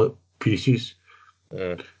absolute pieces.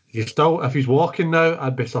 If he's walking now,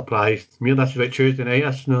 I'd be surprised. Me, this is like Tuesday night.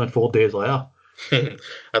 That's nearly 4 days later.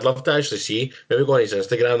 I'd love to actually see. Maybe go on his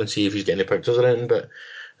Instagram and see if he's getting any pictures around. But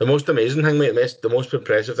the most amazing thing, mate, the most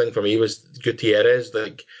impressive thing for me was Gutierrez.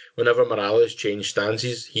 Like, whenever Morales changed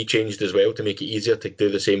stances, he changed as well to make it easier to do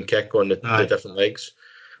the same kick on the different legs.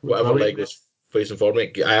 Whatever leg was Placing for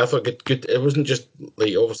me. I thought good. It wasn't just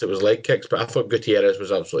like obviously it was leg kicks, but I thought Gutierrez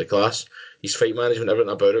was absolutely class. His fight management,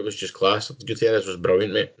 everything about it was just class. Gutierrez was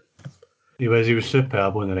brilliant, mate. He was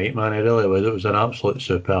superb on the night, man. He really was. It was an absolute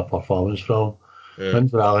superb performance from him.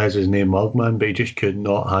 Vince Morales' name mug, man, but he just could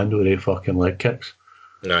not handle the fucking leg kicks.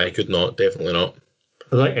 Nah, he could not. Definitely not.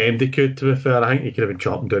 I think MD could, to be fair. I think he could have been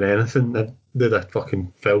chopping down anything. They'd have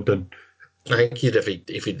fucking fell down. I think if he'd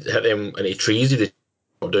hit them any trees, he'd have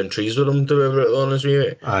chopped down trees with him, to be brutally honest with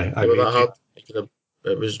you. Aye, They were that hard.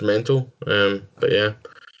 It was mental. But yeah.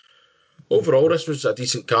 Overall, this was a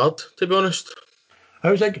decent card, to be honest. I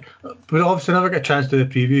was like, we obviously never got a chance to do the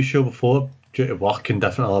preview show before due to work and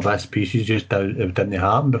different other bits and pieces. Just it didn't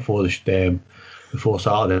happen before before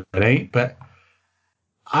Saturday night. But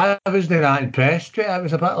I wasn't that impressed with it. It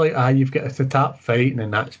was a bit like, you've got the top fight, and then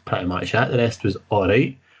that's pretty much it. The rest was all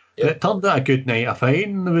right. But it turned out a good night of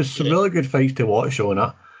fighting. There was some really good fights to watch on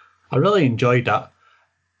it. I really enjoyed that.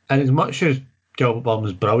 And as much as Gilbert Burns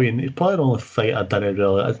was brilliant, it's probably the only fight I didn't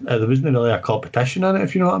really. There wasn't really a competition in it,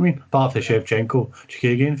 if you know what I mean. Apart from the Shevchenko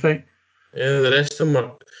Chikagian fight. Yeah, the rest of them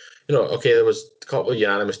were, okay, there was a couple of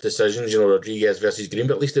unanimous decisions, Rodriguez versus Green,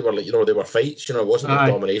 but at least they were they were fights, it wasn't like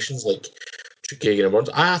dominations like Kagan and Burns.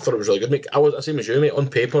 I thought it was really good, mate. I was the same as you, mate. On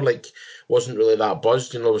paper, wasn't really that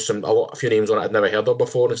buzzed. There was a few names on it I'd never heard of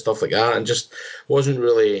before and stuff like that, and just wasn't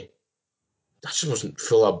really. I just wasn't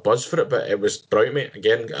full of buzz for it, but it was brilliant, mate.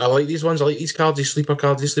 Again, I like these ones. I like these cards, these sleeper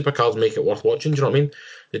cards. These sleeper cards make it worth watching. Do you know what I mean?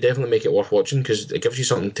 They definitely make it worth watching because it gives you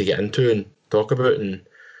something to get into and talk about, and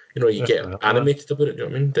you get animated about it. Do you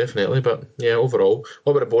know what I mean? Definitely. But yeah, overall,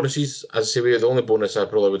 what about the bonuses? As I say, the only bonus I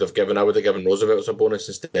probably would have given, I would have given Roosevelt as a bonus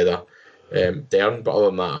instead of Dern. But other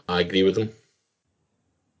than that, I agree with them.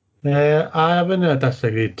 I wouldn't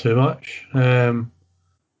disagree too much. No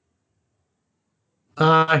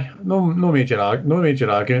major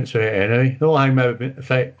arguments with it anyway. The only thing maybe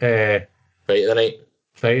fight of the night.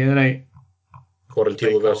 Fight of the night.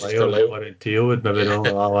 Quarantillo versus Carlisle. Quarantillo would maybe the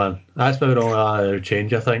only one. That's maybe the only one I would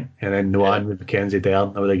change, I think. And then the one with Mackenzie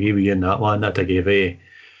Dern, I would agree with you in that one. That I gave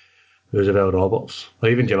Roosevelt Roberts. Or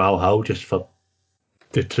even Jamal Hill just for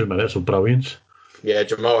the 2 minutes of brilliance. Yeah,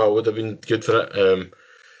 Jamal Hill would have been good for it.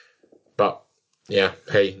 But yeah,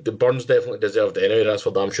 hey, the Burns definitely deserved it anyway, that's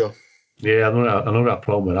for damn sure. Yeah, I don't got a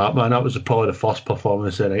problem with that, man. That was probably the first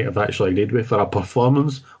performance of the night I've actually agreed with for a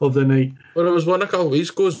performance of the night. Well, it was one a couple of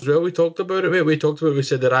weeks ago as well. We talked about it, mate. We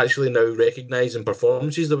said they're actually now recognising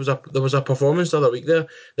performances. There was a performance the other week there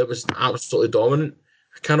that was absolutely dominant.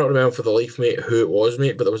 I cannot remember for the life, mate, who it was,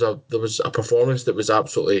 mate, but there was a performance that was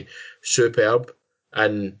absolutely superb.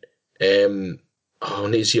 And I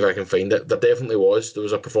need to see if I can find it. There definitely was. There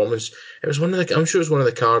was a performance. It was I'm sure it was one of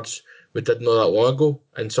the cards we did know that long ago,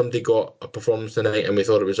 and somebody got a performance tonight, and we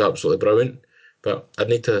thought it was absolutely brilliant. But I'd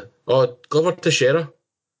need to. Oh, Glover Teixeira.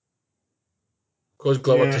 Because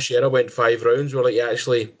Glover Teixeira went 5 rounds, we're like, he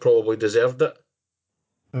actually probably deserved it.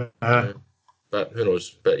 But who knows?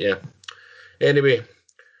 But yeah. Anyway,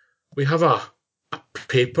 we have a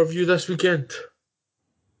pay-per-view this weekend.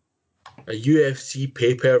 A UFC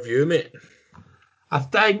pay-per-view, mate. I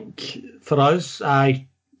think for us,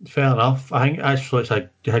 fair enough. I think actually it's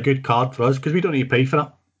a good card for us because we don't need to pay for it.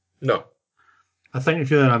 No. I think if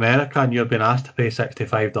you're in America and you're being asked to pay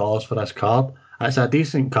 $65 for this card, it's a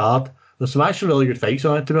decent card. There's some actually really good fights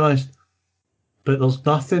on it, to be honest. But there's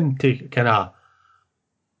nothing to kind of...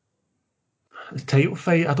 The title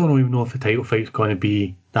fight, I don't even know if the title fight's going to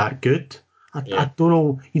be that good. I don't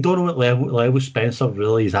know. You don't know what level Spencer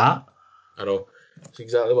really is at. I know. That's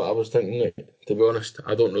exactly what I was thinking, to be honest.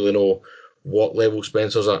 I don't really know what level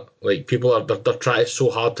Spencer's at. Like, people they're trying so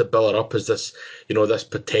hard to build her up as this, this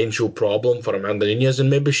potential problem for Amanda Nunes, and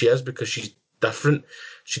maybe she is because she's different.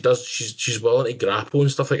 She's willing to grapple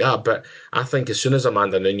and stuff like that, but I think as soon as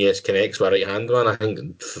Amanda Nunes connects with her right hand, man, I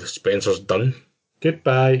think Spencer's done.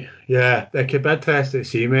 Goodbye. Yeah, it could be interesting to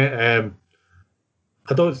see, mate.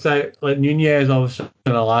 I don't think, Nunes, obviously,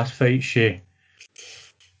 in the last fight, she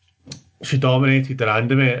dominated the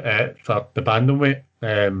randomweight for the bantamweight,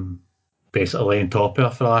 basically laying top of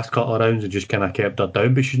her for the last couple of rounds and just kind of kept her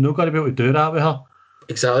down, but she's not going to be able to do that with her.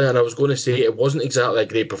 Exactly, and I was going to say it wasn't exactly a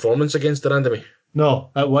great performance against Durandamy.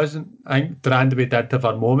 No, it wasn't. I think Durandamy did have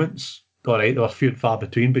her moments. All right, they were few and far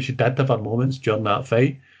between, but she did have her moments during that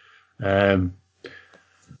fight.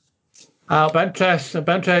 I'll be interested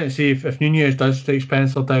to see if Nunes does take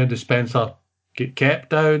Spencer down. Does Spencer get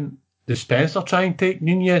kept down? Does Spencer try and take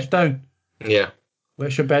Nunes down? Yeah.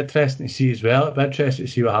 Which should be interesting to see as well. It'll be interesting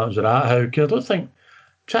to see what happens with that. I don't think...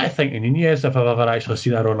 Try to think of Nunes if I've ever actually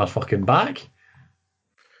seen her on her fucking back.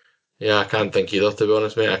 Yeah, I can't think either, to be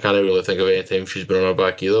honest, mate. I can't really think of any time she's been on her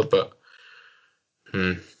back either, but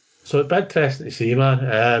Hmm. So it'd be interesting to see,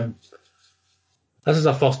 man. This is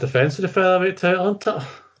our first defence of the featherweight title, isn't it?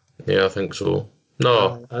 Yeah, I think so.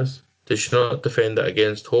 No, It is. did she not defend it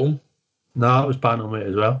against home? No, it was bantamweight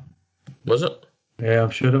as well. Was it? Yeah,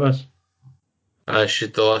 I'm sure it was. She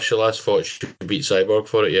last fought, she beat Cyborg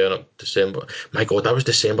for it, yeah, in December. My God, that was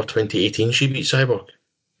December 2018 she beat Cyborg.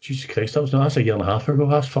 Jesus Christ, that's a year and a half ago.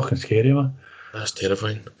 That's fucking scary, man. That's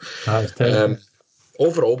terrifying. That is terrible. Um,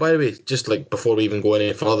 Overall, by the way, just like before we even go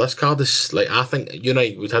any further, this card is like, I think you and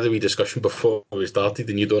I, we'd had a wee discussion before we started,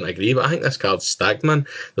 and you don't agree, but I think this card's stacked, man.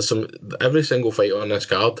 There's every single fight on this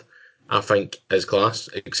card, I think, is class,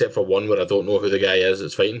 except for one where I don't know who the guy is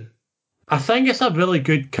that's fighting. I think it's a really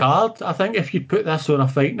good card. I think if you put this on a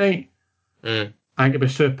fight night, Mm. I think it'd be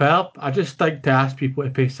superb. I just think to ask people to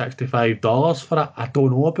pay $65 for it, I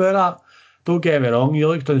don't know about that. Don't get me wrong, you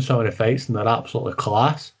look down some of the fights and they're absolutely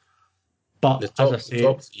class. The But as I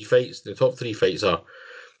top say, the top three fights are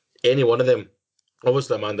any one of them.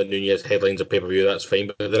 Obviously, Amanda Nunez headlines a pay per view, that's fine.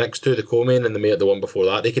 But the next two, the co-main and the one before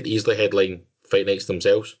that, they could easily headline fight nights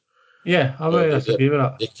themselves. yeah, I You know, really disagree with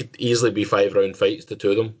that. they could easily be 5 round fights, the two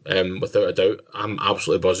of them, without a doubt. I'm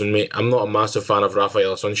absolutely buzzing, mate. I'm not a massive fan of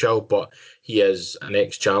Rafael Sunshine, but he is an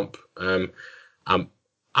ex-champ.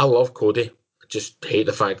 I love Cody. I just hate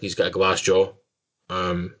the fact he's got a glass jaw.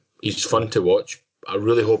 He's fun to watch. I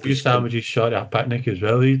really hope Few he's can. sandwiches shot at a picnic as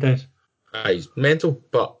well these days. He's mental,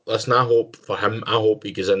 but listen, I hope for him. I hope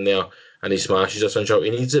he goes in there and he smashes a Sunshine.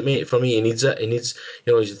 He needs it, mate. For me, he needs it. He needs,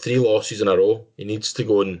 he's 3 losses in a row. He needs to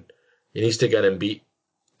go and he needs to get in and beat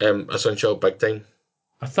a Sunshine big time.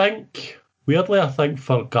 Weirdly, I think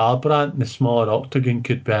for Garbrandt, the smaller octagon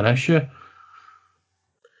could be an issue.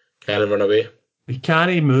 Can run away. He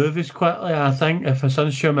can't move as quickly. I think if a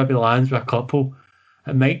Sunshine maybe lands with a couple,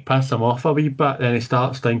 it might piss him off a wee bit. Then he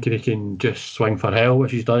starts thinking he can just swing for hell,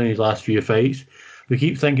 which he's done in his last few fights. We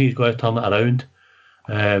keep thinking he's going to turn it around.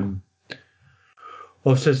 Um,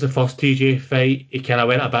 Obviously, the first TJ fight, he kind of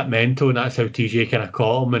went a bit mental, and that's how TJ kind of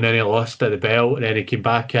caught him, and then he lost at the belt, and then he came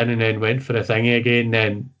back in and then went for the thingy again,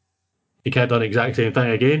 then he kind of done the exact same thing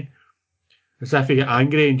again. As if he got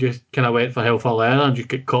angry and just kind of went for hell for leather and just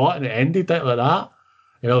got caught, and it ended it like that.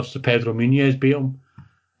 And obviously, Pedro Munez beat him.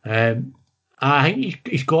 I think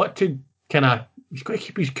he's got to he's got to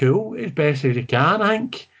keep his cool as best as he can, I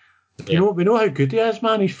think. Yeah. We know how good he is,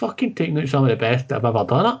 man. He's fucking taking out some of the best that have ever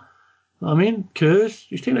done it. I mean, Cruz,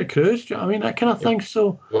 he's taking out Cruz. Do you know what I mean? That kind of thing.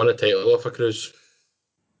 So, Won a title off a Cruz.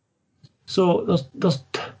 there's.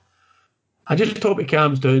 I just hope he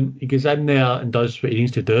calms down. He goes in there and does what he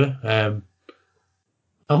needs to do. I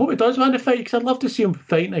hope he does win the fight because I'd love to see him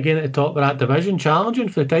fighting again at the top of that division, challenging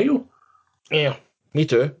for the title. Yeah, me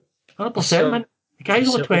too. 100%, man. The guy's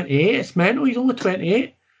only 28. It's mental. He's only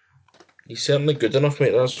 28. He's certainly good enough,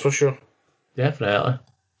 mate. That's for sure. Definitely.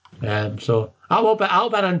 So that'll be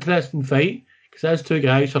an interesting fight because those two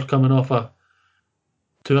guys are coming off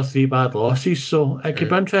 2 or 3 bad losses. So it could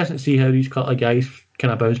be interesting to see how these couple of guys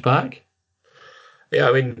kind of bounce back. Yeah,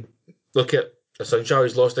 I mean, look at Sunshine.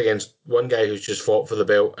 He's lost against one guy who's just fought for the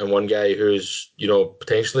belt and one guy who's,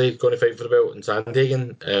 potentially going to fight for the belt in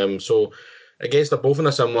Sandhagen. So I guess they're both in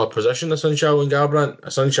a similar position, the Sunshine and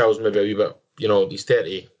Garbrandt. Sunshine's maybe a wee bit, he's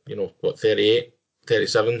 30, 38,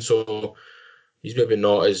 37. So he's maybe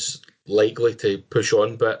not as likely to push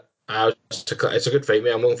on, but it's a good fight,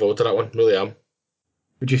 mate. I'm looking forward to that one. Really am.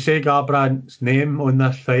 Would you say Garbrandt's name on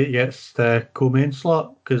this fight gets the co-main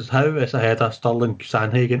slot? Because how it's ahead of Sterling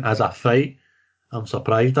Sandhagen as a fight, I'm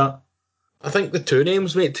surprised at. I think the two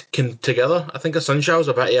names, mate, can together. I think Sunshine's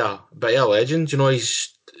a bit of a legend.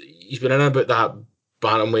 He's been in about that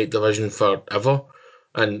bantamweight division forever,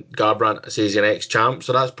 and Garbrandt says he's an ex-champ,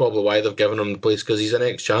 so that's probably why they've given him the place because he's an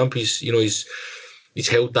ex-champ. He's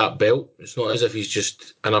held that belt. It's not as if he's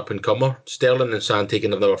just an up and comer. Sterling and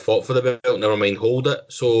Sandhagen have never fought for the belt, never mind hold it.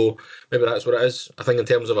 So maybe that's what it is. I think in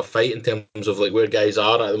terms of a fight, in terms of like where guys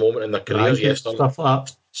are at the moment in their careers, yes, Stuff like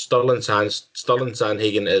that. Sterling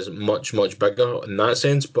Sandhagen is much bigger in that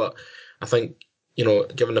sense. But I think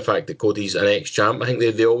given the fact that Cody's an ex-champ, I think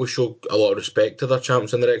they always show a lot of respect to their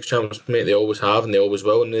champs and their ex-champs, mate. They always have and they always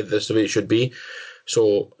will, and that's the way it should be.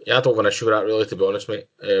 So yeah, I don't have an issue with that really, to be honest, mate.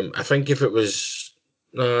 I think if it was.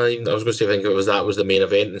 I was going to say, I think if it was that was the main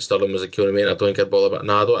event and Sterling was the co-main, I don't think I'd bother. But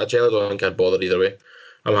I generally don't think I'd bother either way.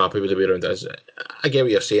 I'm happy with the way around it is. I get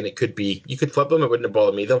what you're saying. It could be, you could flip them. It wouldn't have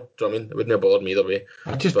bothered me either. Do you know what I mean? It wouldn't have bothered me either way.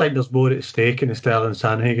 I just think there's more at stake in the Sterling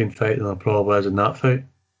Sandhagen fight than there probably is in that fight.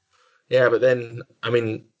 Yeah, but then, I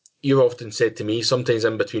mean, you've often said to me, sometimes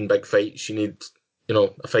in between big fights, you need,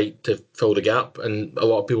 a fight to fill the gap. And a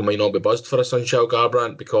lot of people might not be buzzed for a Sunshine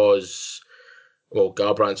Garbrandt because well,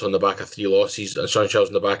 Garbrandt's on the back of 3 losses, and Sunshaw's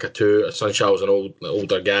on the back of 2. Sunshaw's an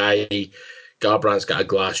older guy. Garbrandt's got a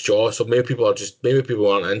glass jaw, so maybe people aren't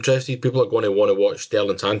interested. People are going to want to watch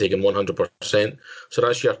Sterling Sandhagen 100%. So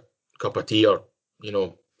that's your cup of tea or,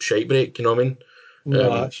 shite break, you know what I mean?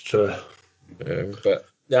 No, that's true. But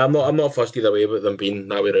yeah, I'm not fussed either way about them being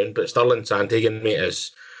that way around. But Sterling Sandhagen, mate,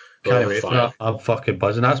 is Can't wait for fire. that. I'm fucking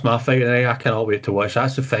buzzing. That's my fight tonight. I cannot wait to watch.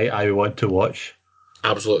 That's the fight I want to watch.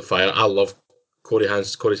 Absolute fire. I love Corey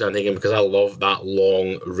Sandhagen because I love that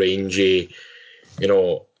long, rangy,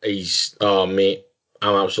 mate,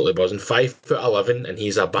 I'm absolutely buzzing. 5'11", and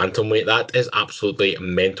he's a bantamweight. That is absolutely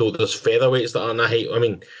mental. There's featherweights that aren't that height. I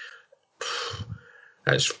mean,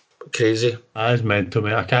 that's crazy. That is mental,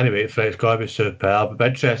 mate. I can't wait for it. It's got to be superb. It'll be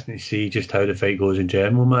interesting to see just how the fight goes in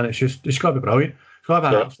general, man. It's got to be brilliant. It's got to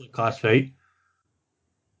be an absolute class fight.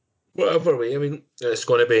 Whatever way, I mean, it's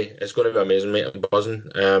going to be amazing, mate. I'm buzzing.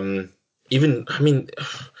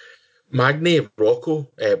 Magny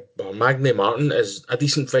Magny Martin is a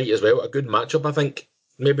decent fight as well. A good matchup, I think.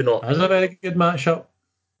 Maybe not. That's a very good matchup.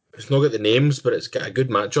 It's not got the names, but it's got a good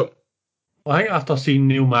matchup. Well, I think after seeing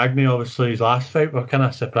Neil Magny, obviously, his last fight, we're kind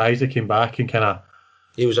of surprised he came back and kind of...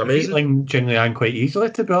 He was amazing. Beat Jing Liang quite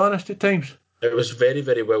easily, to be honest, at times. It was very,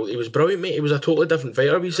 very well. He was brilliant, mate. He was a totally different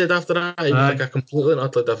fighter, we said after that. He was like a completely and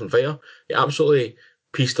utterly different fighter. He absolutely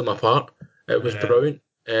pieced him apart. It was brilliant.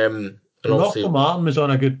 Rocco Martin was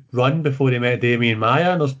on a good run before he met Damian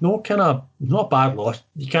Maia, and there's not a bad loss.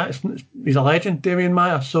 He's a legend, Damian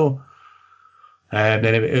Maia, so... then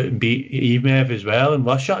he beat Evemev as well in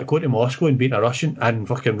Russia. Go to Moscow and beat a Russian in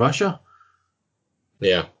fucking Russia.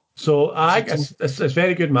 Yeah. So I think it's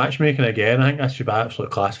very good matchmaking again. I think that should be an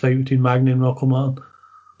absolute class fight between Magny and Rocco Martin.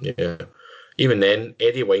 Yeah. Even then,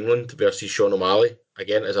 Eddie Wineland versus Sean O'Malley,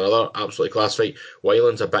 again, is another absolutely class fight.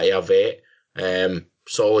 Wineland's a bit of a vet,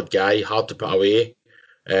 solid guy, hard to put away.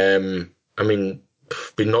 Been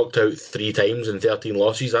knocked out 3 times in 13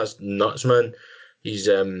 losses. That's nuts, man. He's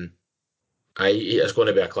it's going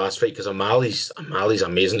to be a class fight because O'Malley's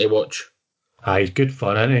amazing to watch. He's good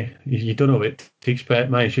fun, isn't he? You don't know what to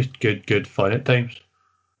expect, man. It's just good fun at times.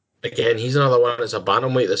 Again, he's another one that's a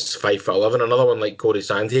bantamweight that's 5'11". Another one like Corey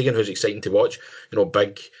Sandhagen, who's exciting to watch.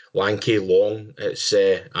 Big, lanky, long. It's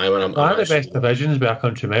one of the best divisions by a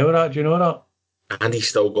country mile. That, do you know that? And he's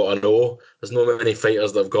still got an O. There's not many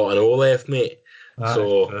fighters that have got an O left, mate. That's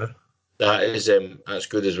good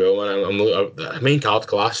as well, man. I'm the main card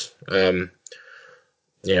class.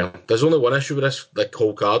 Yeah, there's only one issue with this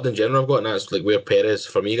whole card in general I've got, and that's where Perez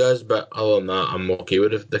for me, guys. But other than that, I'm okay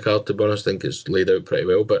with the card, to be honest. I think it's laid out pretty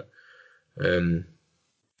well. But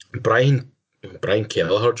Brian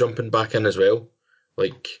Kelleher jumping back in as well,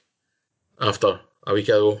 after a week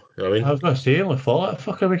ago. You know what I mean? I was going to say, he only fought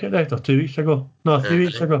a week ago, or 2 weeks ago. No, 3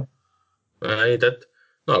 weeks ago. He did.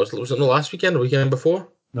 No, was it the last weekend, or the weekend before?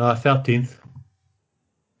 No, 13th.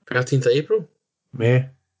 13th of April? May.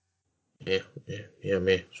 Yeah,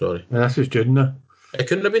 May, sorry. And this is June now. It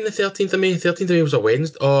couldn't have been the 13th of May. 13th of May was a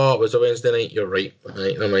Wednesday. Oh, it was a Wednesday night. You're right.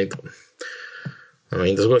 Right, never mind. I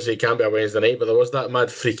was going to say it can't be a Wednesday night, but there was that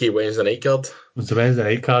mad freaky Wednesday night card. It was a Wednesday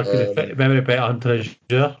night card because it's very better Hunter is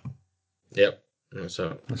there. Yep, that's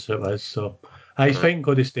it. That's what it was. So, he's fighting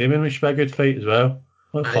Cody Stamann, which should be a good fight as well.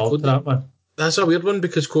 Look forward to that one. That's a weird one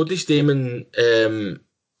because Cody Stamann,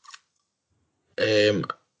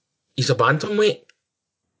 he's a bantamweight.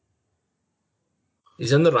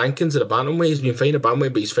 He's in the rankings of the bantamweight. He's been fighting a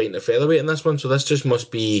bantamweight, but he's fighting a featherweight in this one. So this just must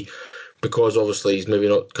be because obviously he's maybe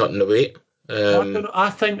not cutting the weight. I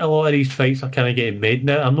think a lot of these fights are kind of getting made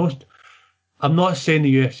now. I'm not saying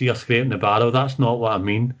the UFC are scraping the barrel. That's not what I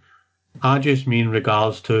mean. I just mean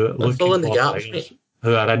regards to looking for fighters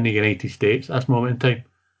who are in the United States at this moment in time.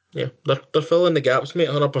 Yeah, they're filling the gaps, mate,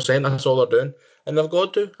 100%. That's all they're doing. And they've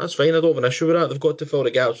got to. That's fine. I don't have an issue with that. They've got to fill the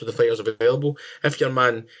gaps with the fighters available. If your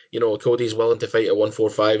man, Cody's willing to fight at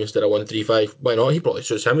 145 instead of 135, why not? He probably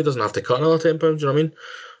suits him. He doesn't have to cut another 10 pounds, you know what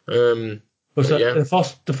I mean?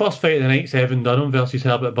 The first fight of the night's Evan Dunham versus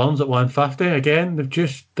Herbert Burns at 150. Again,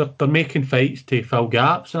 they're making fights to fill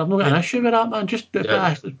gaps, and I've not got an issue with that, man. It's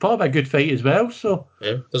probably a good fight as well. So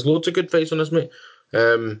yeah, there's loads of good fights on this, mate.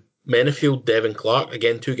 Menafield, Devin Clark,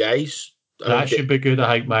 again, 2 guys. That should be good,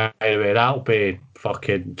 I think, by the way. That'll be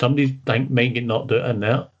fucking... Somebody might get knocked out in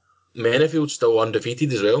there. Menafield's still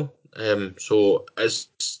undefeated as well. So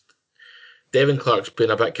Devin Clark's been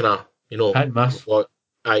a bit kind of, hit and miss.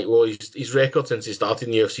 His record since he started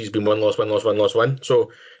in the UFC has been win, loss, win, loss, win, loss, win.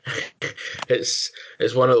 So it's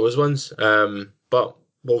one of those ones. But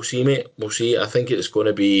we'll see, mate. We'll see. I think it's going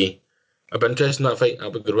to be a bit interesting, that fight.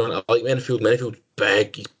 That'll be a good one. I like Menafield. Menafield's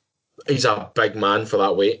big. He's a big man for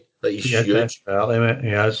that weight. Like he's He is huge. desperately, mate. He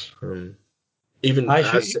is. Even as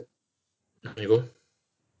Actually, there you go.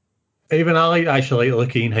 even I like actually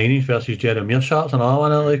like Ian Heinisch versus Jeremy Mearshart. Another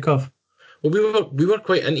one I like of. Well, we were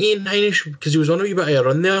quite into Ian Heinisch because he was on a wee bit of a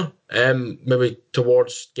run there, maybe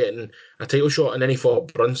towards getting a title shot, and then he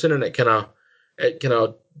fought Brunson, and it kind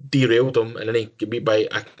of derailed him, and then he got beat by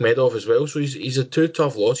Akhmedov as well. So he's had two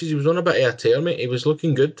tough losses. He was on a bit of a tear, mate. He was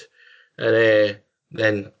looking good, and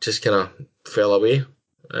then just kind of fell away.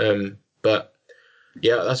 But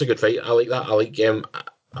yeah, that's a good fight. I like that. I like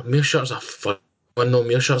Mearshart's a fun one though.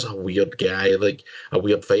 Mearshart's a weird guy, like a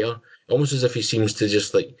weird fighter. Almost as if he seems to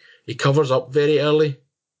just like he covers up very early,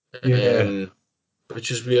 Yeah,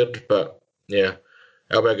 which is weird. But yeah,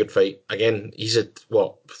 it'll be a good fight. Again, he's at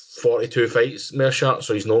what 42 fights, Mearshart,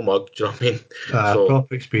 so he's no mug. Do you know what I mean? So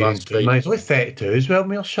proper experience. last fight, Man, he's only 32 as well,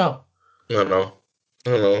 Mearshart. I don't know, I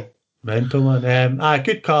don't know. Mental man.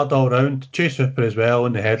 Good card all round. Chase Hooper as well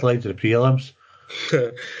in the headlines of the prelims.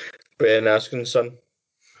 Ben Askren's son.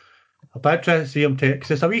 I'll be interested to see him take,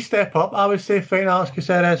 because it's a wee step up, I would say, fighting Alex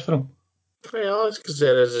Caceres for him. Yeah, Alex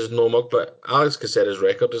Caceres is no mug, but Alex Caceres'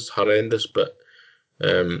 record is horrendous. But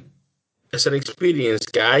um, it's an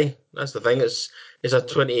experienced guy. That's the thing. It's a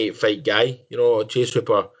 28 fight guy. Chase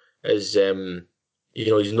Hooper is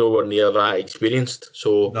he's nowhere near that experienced.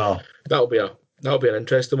 So No. that'll be an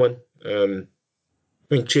interesting one. I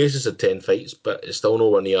mean, Chase has had 10 fights, but it's still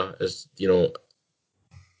nowhere near as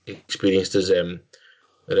experienced as the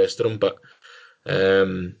rest of them. But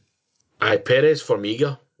Perez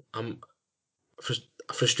Formiga, I'm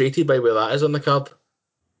frustrated by where that is on the card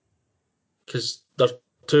because they're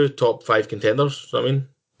two top five contenders. I mean,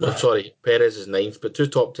 well, sorry, Perez is ninth, but two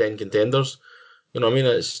top 10 contenders. You know what I mean?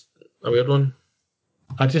 It's a weird one.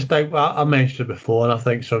 I just think, I mentioned it before, and I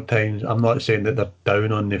think sometimes, I'm not saying that they're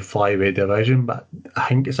down on the flyweight division, but I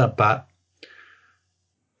think it's a bit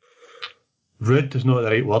rude is not the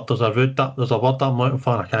right word. There's a word that I'm looking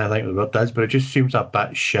for, and I can't think of the word is, but it just seems a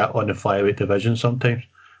bit shit on the flyweight division sometimes,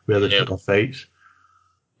 where they Yeah, put their fights.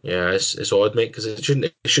 yeah, it's odd, mate, because it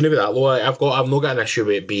shouldn't be that low. I've not got an issue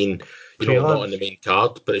with it being, not on the Prelims. main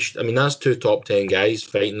card, but I mean that's two top 10 guys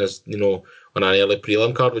fighting as on an early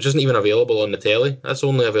prelim card, which isn't even available on the telly. That's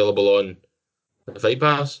only available on the Fight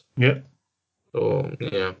Pass. Yep. So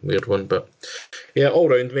yeah, weird one, but yeah, all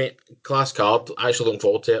round, mate. Class card. Actually looking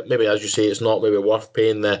forward to it. Maybe as you say, it's not maybe worth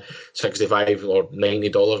paying the $65 or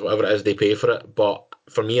 $90, whatever it is they pay for it. But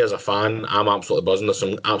for me as a fan, I'm absolutely buzzing. There's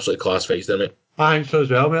some absolutely class fights there, mate. I think so as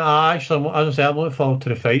well, mate. As I say, I'm looking forward to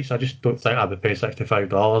the fights. I just don't think I'd be paying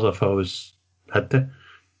 $65 if I had to.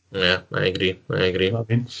 Yeah, I agree. I You know agree. what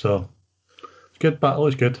I mean? So, it's good. Battle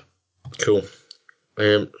is good. Cool.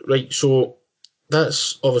 Right, so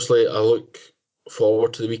that's obviously a look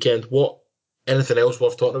forward to the weekend. Anything else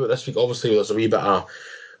worth talking about this week? Obviously, there's a wee bit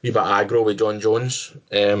aggro with John Jones.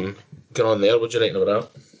 Going on there. What do you reckon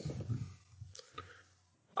about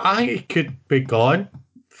I think he could be gone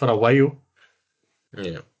for a while. that?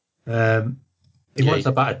 Yeah. Um, he Yeah, wants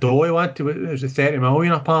a bit of dough. He wanted it was a 30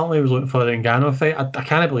 million apparently. He was looking for the Ngannou fight. I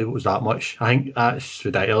can't believe it was that much. I think that's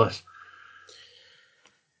ridiculous. I,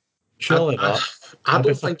 Surely I, not. I I'd be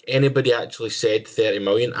don't think anybody actually said 30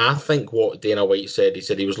 million. I think what Dana White said, he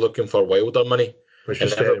said he was looking for Wilder money, which and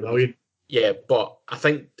is 30 everybody, million. yeah. But I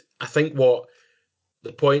think what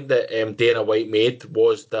the point that Dana White made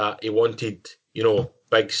was that he wanted,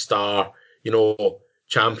 big star,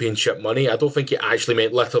 championship money. I don't think he actually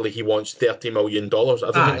meant literally he wants $30 million. I don't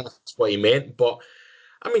think Aye. that's what he meant. But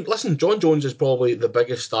I mean, listen, John Jones is probably the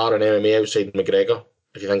biggest star in MMA outside McGregor,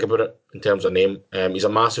 if you think about it, in terms of name. He's a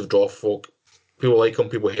massive draw for folk. People like him,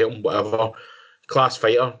 people hate him, whatever. Class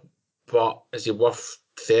fighter. But is he worth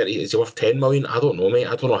 30? Is he worth 10 million? I don't know, mate.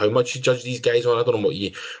 I don't know how much you judge these guys on. I don't know what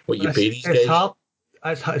you pay these It's guys. hard.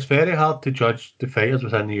 It's very hard to judge the fighters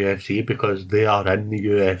within the UFC because they are in the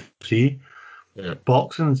UFC. Yeah.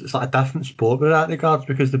 Boxing's it's like a different sport with that regards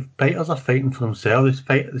because the fighters are fighting for themselves.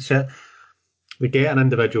 They get an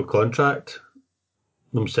individual contract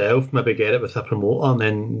themselves, maybe get it with a promoter, and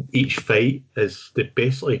then each fight is they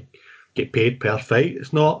basically get paid per fight.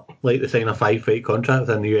 It's not like they sign a 5 fight contract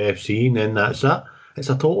within the UFC and then that's it. It's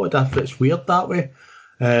a totally different. It's weird that way.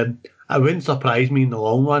 It wouldn't surprise me in the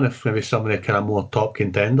long run if maybe some of the kind of more top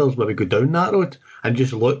contenders maybe go down that road and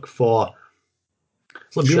just look for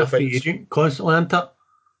it's like being Show a free fights. agent constantly, isn't it?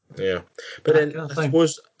 Yeah. But That then kind of I thing.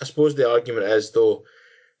 suppose the argument is though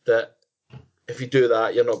that if you do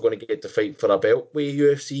that, you're not going to get to fight for a belt with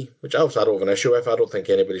UFC, which obviously I don't have an issue with. I don't think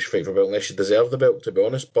anybody should fight for a belt unless you deserve the belt, to be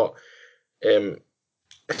honest. But um,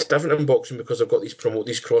 it's different in boxing because they've got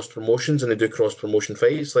these cross promotions and they do cross promotion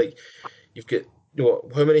fights. Like you've got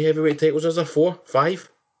how many heavyweight titles is there? 4,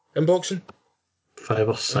 5. in boxing? 5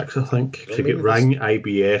 or 6, I think. Well, So you get maybe this Ring,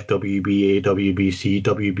 IBF, WBA, WBC,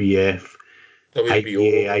 WBF, WBO.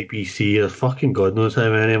 IBA, IBC. There's fucking God knows how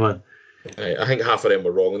many, man. I think half of them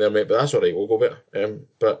were wrong there, mate, but that's all right. We'll go with it.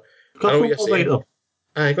 But A I know what couple you're more right saying. though.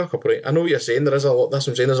 I got a couple right. I know what you're saying. There is a lot. That's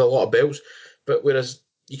what I'm saying. There's a lot of belts, but whereas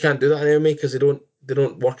you can't do that in MMA because they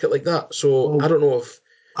don't work it like that. So I Well, don't know if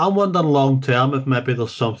I'm wondering long term if maybe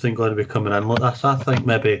there's something going to be coming in like this. I think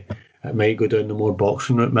maybe it might go down the more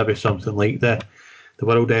boxing route, maybe something like the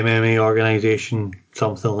World MMA organisation,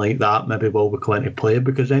 something like that, maybe will be come into play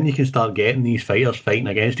because then you can start getting these fighters fighting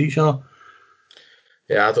against each other.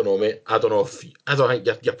 yeah, I don't know, mate. I don't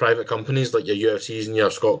think your private companies like your UFCs and your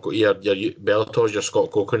Bellators, your Scott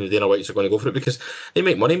Coker and your Dana Whites are going to go for it because they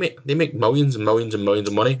make money, mate. They make millions and millions and millions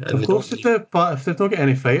of money, and Of they course don't they need. do, but if they've not got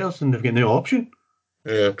any fighters and they've got no option,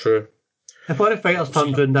 Yeah, true. if one of the fighters We'll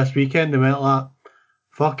see. turns around this weekend and went like,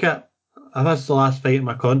 fuck it, if this is the last fight in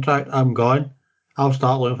my contract, I'm gone. I'll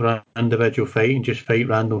start looking for an individual fight and just fight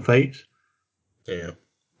random fights. Yeah,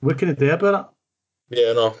 What can they do about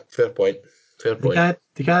yeah, no, fair point. Fair it? They point.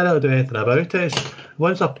 can't really do anything about it.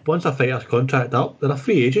 Once a fighter's contract up, they're a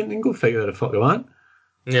free agent. They can go fight where the fuck they want.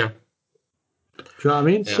 Yeah, Do you know what I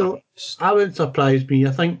mean? yeah, So I wouldn't surprise me.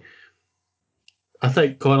 I think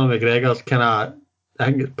Conor McGregor's kind of. I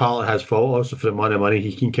think it's partly his fault also for the amount of money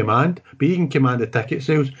he can command. But he can command the ticket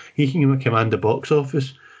sales. He can command the box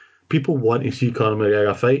office. People want to see Conor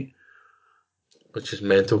McGregor fight. which is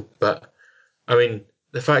mental. But I mean,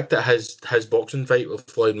 the fact that his boxing fight with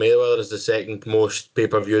Floyd Mayweather is the second most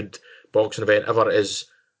pay-per-viewed boxing event ever is,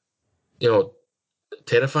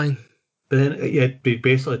 terrifying. But then it'd be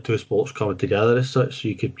basically two sports coming together as such. So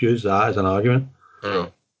you could use that as an argument. I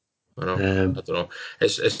know. I know. I Um, don't know.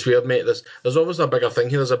 It's weird, mate. There's always a bigger thing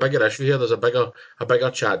here. There's a bigger issue here. There's a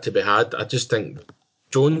bigger chat to be had. I just think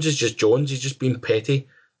Jones is just Jones. He's just being petty.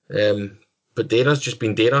 But Dana's just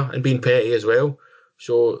been Dana and being petty as well.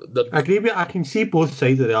 So I agree with you. I can see both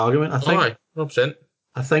sides of the argument. I think aye, 100%.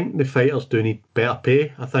 I think the fighters do need better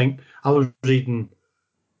pay. I think I was reading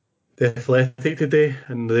The Athletic today,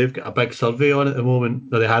 and they've got a big survey on at the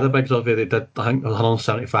moment. No, they had a big survey. They did, I think,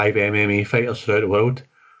 175 MMA fighters throughout the world,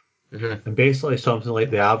 Mm-hmm. and basically something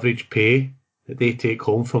like the average pay that they take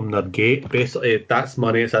home from their gate. Basically, that's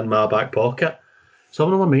money that's in my back pocket. Some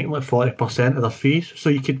of them are making like 40% of their fees, so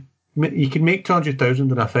you could make 200,000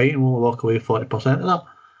 in a fight and only walk away with 40% of that.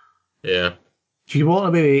 Yeah, So you walk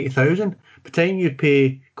away with 80,000. By the time you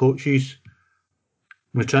pay coaches,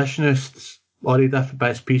 nutritionists, all the different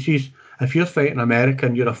bits and pieces. If you're fighting America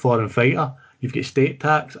and you're a foreign fighter, you've got state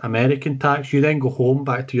tax, American tax. You then go home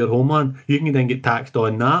back to your homeland. You can then get taxed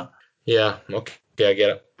on that. yeah. Okay, I get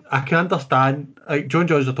it. I can understand. Like John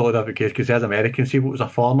Jones is a totally different case because he has Americans. See what was a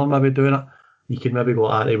foreigner maybe doing it. You can maybe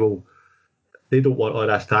go at well, they don't want all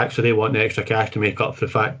this tax, so they want the extra cash to make up for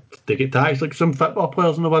the fact they get taxed. Like some football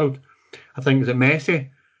players in the world, I think is it Messi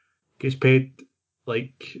gets paid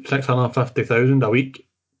like 650,000 a week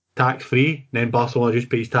tax free, and then Barcelona just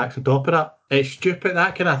pays tax on top of that. It's stupid,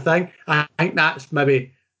 that kind of thing. I think that's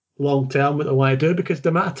maybe long term what they want to do because the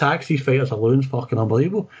amount of tax these fighters are losing is fucking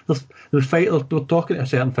unbelievable. There's fighters, they're talking to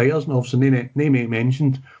certain fighters, and obviously name ain't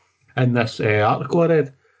mentioned in this article I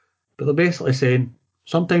read, but they're basically saying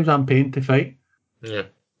sometimes I'm paying to fight. Yeah,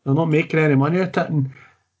 They're not making any money out of it, and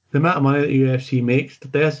the amount of money that UFC makes,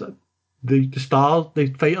 the stars,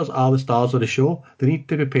 the fighters are the stars of the show. They need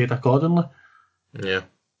to be paid accordingly. yeah,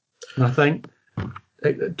 And I think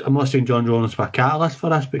I'm not saying John Jones was a catalyst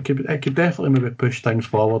for this, but it could definitely maybe push things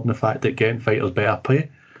forward in the fact that getting fighters better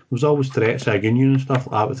pay. There's always threats of a union and stuff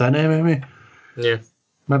like that within MMA. yeah,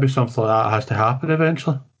 Maybe something like that has to happen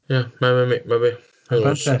eventually. yeah. Maybe. Who It'll be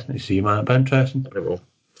knows? interesting to see, man. It'll be interesting. It will.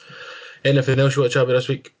 Anything else you want to chat about this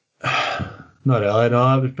week? Not really,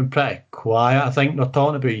 no. It's been pretty quiet. I think they're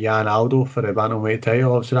talking about Jan Aldo for the bantamweight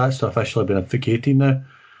title. Obviously, that's officially been vacated now.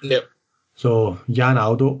 Yep. So, Jan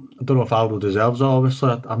Aldo, I don't know if Aldo deserves it,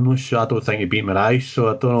 obviously. I'm not sure. I don't think he beat Moraes, so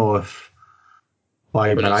I don't know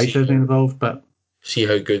why When I Moraes isn't involved, but see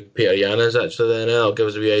how good Peter Yan is actually, then it'll give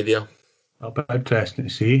us a wee idea. it'll be interesting to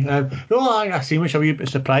see. The only thing I see which I was a bit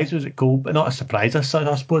surprised was that Colby, not a surprise as such,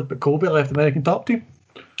 I suppose, but Colby left the American top team.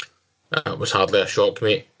 That was hardly a shock,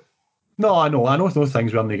 mate. No, I know those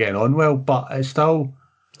things weren't getting on well, but it's still.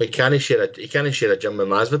 Like, he can't share a gym with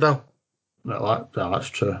Masvidal. Well, that's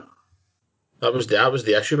true. That was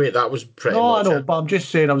the issue, mate. That was pretty No, I much know, it. but I'm just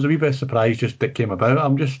saying I was a wee bit surprised just that it came about.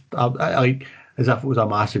 I like as if it was a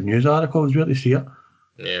massive news article. It was weird to see it.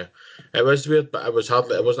 Yeah, it was weird, but it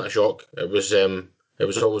wasn't a shock. It was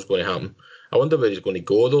always going to happen. I wonder where he's going to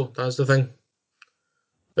go though. That's the thing.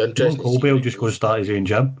 Be John interesting to see Colby where will he just go goes. start his own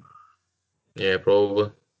gym. Yeah,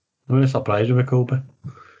 probably. I'm really surprised with Colby.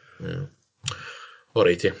 Yeah.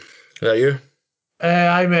 Alrighty. Is that you?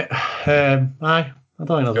 Aye, mate. Aye. I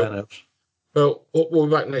don't think there's anything else. Well, we'll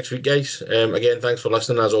be back next week, guys. Again, thanks for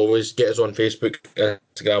listening. As always, get us on Facebook,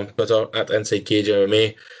 Instagram, Twitter at Inside Cage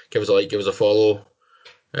MMA. Give us a like, give us a follow.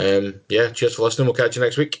 Yeah, cheers for listening. We'll catch you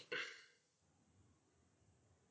next week.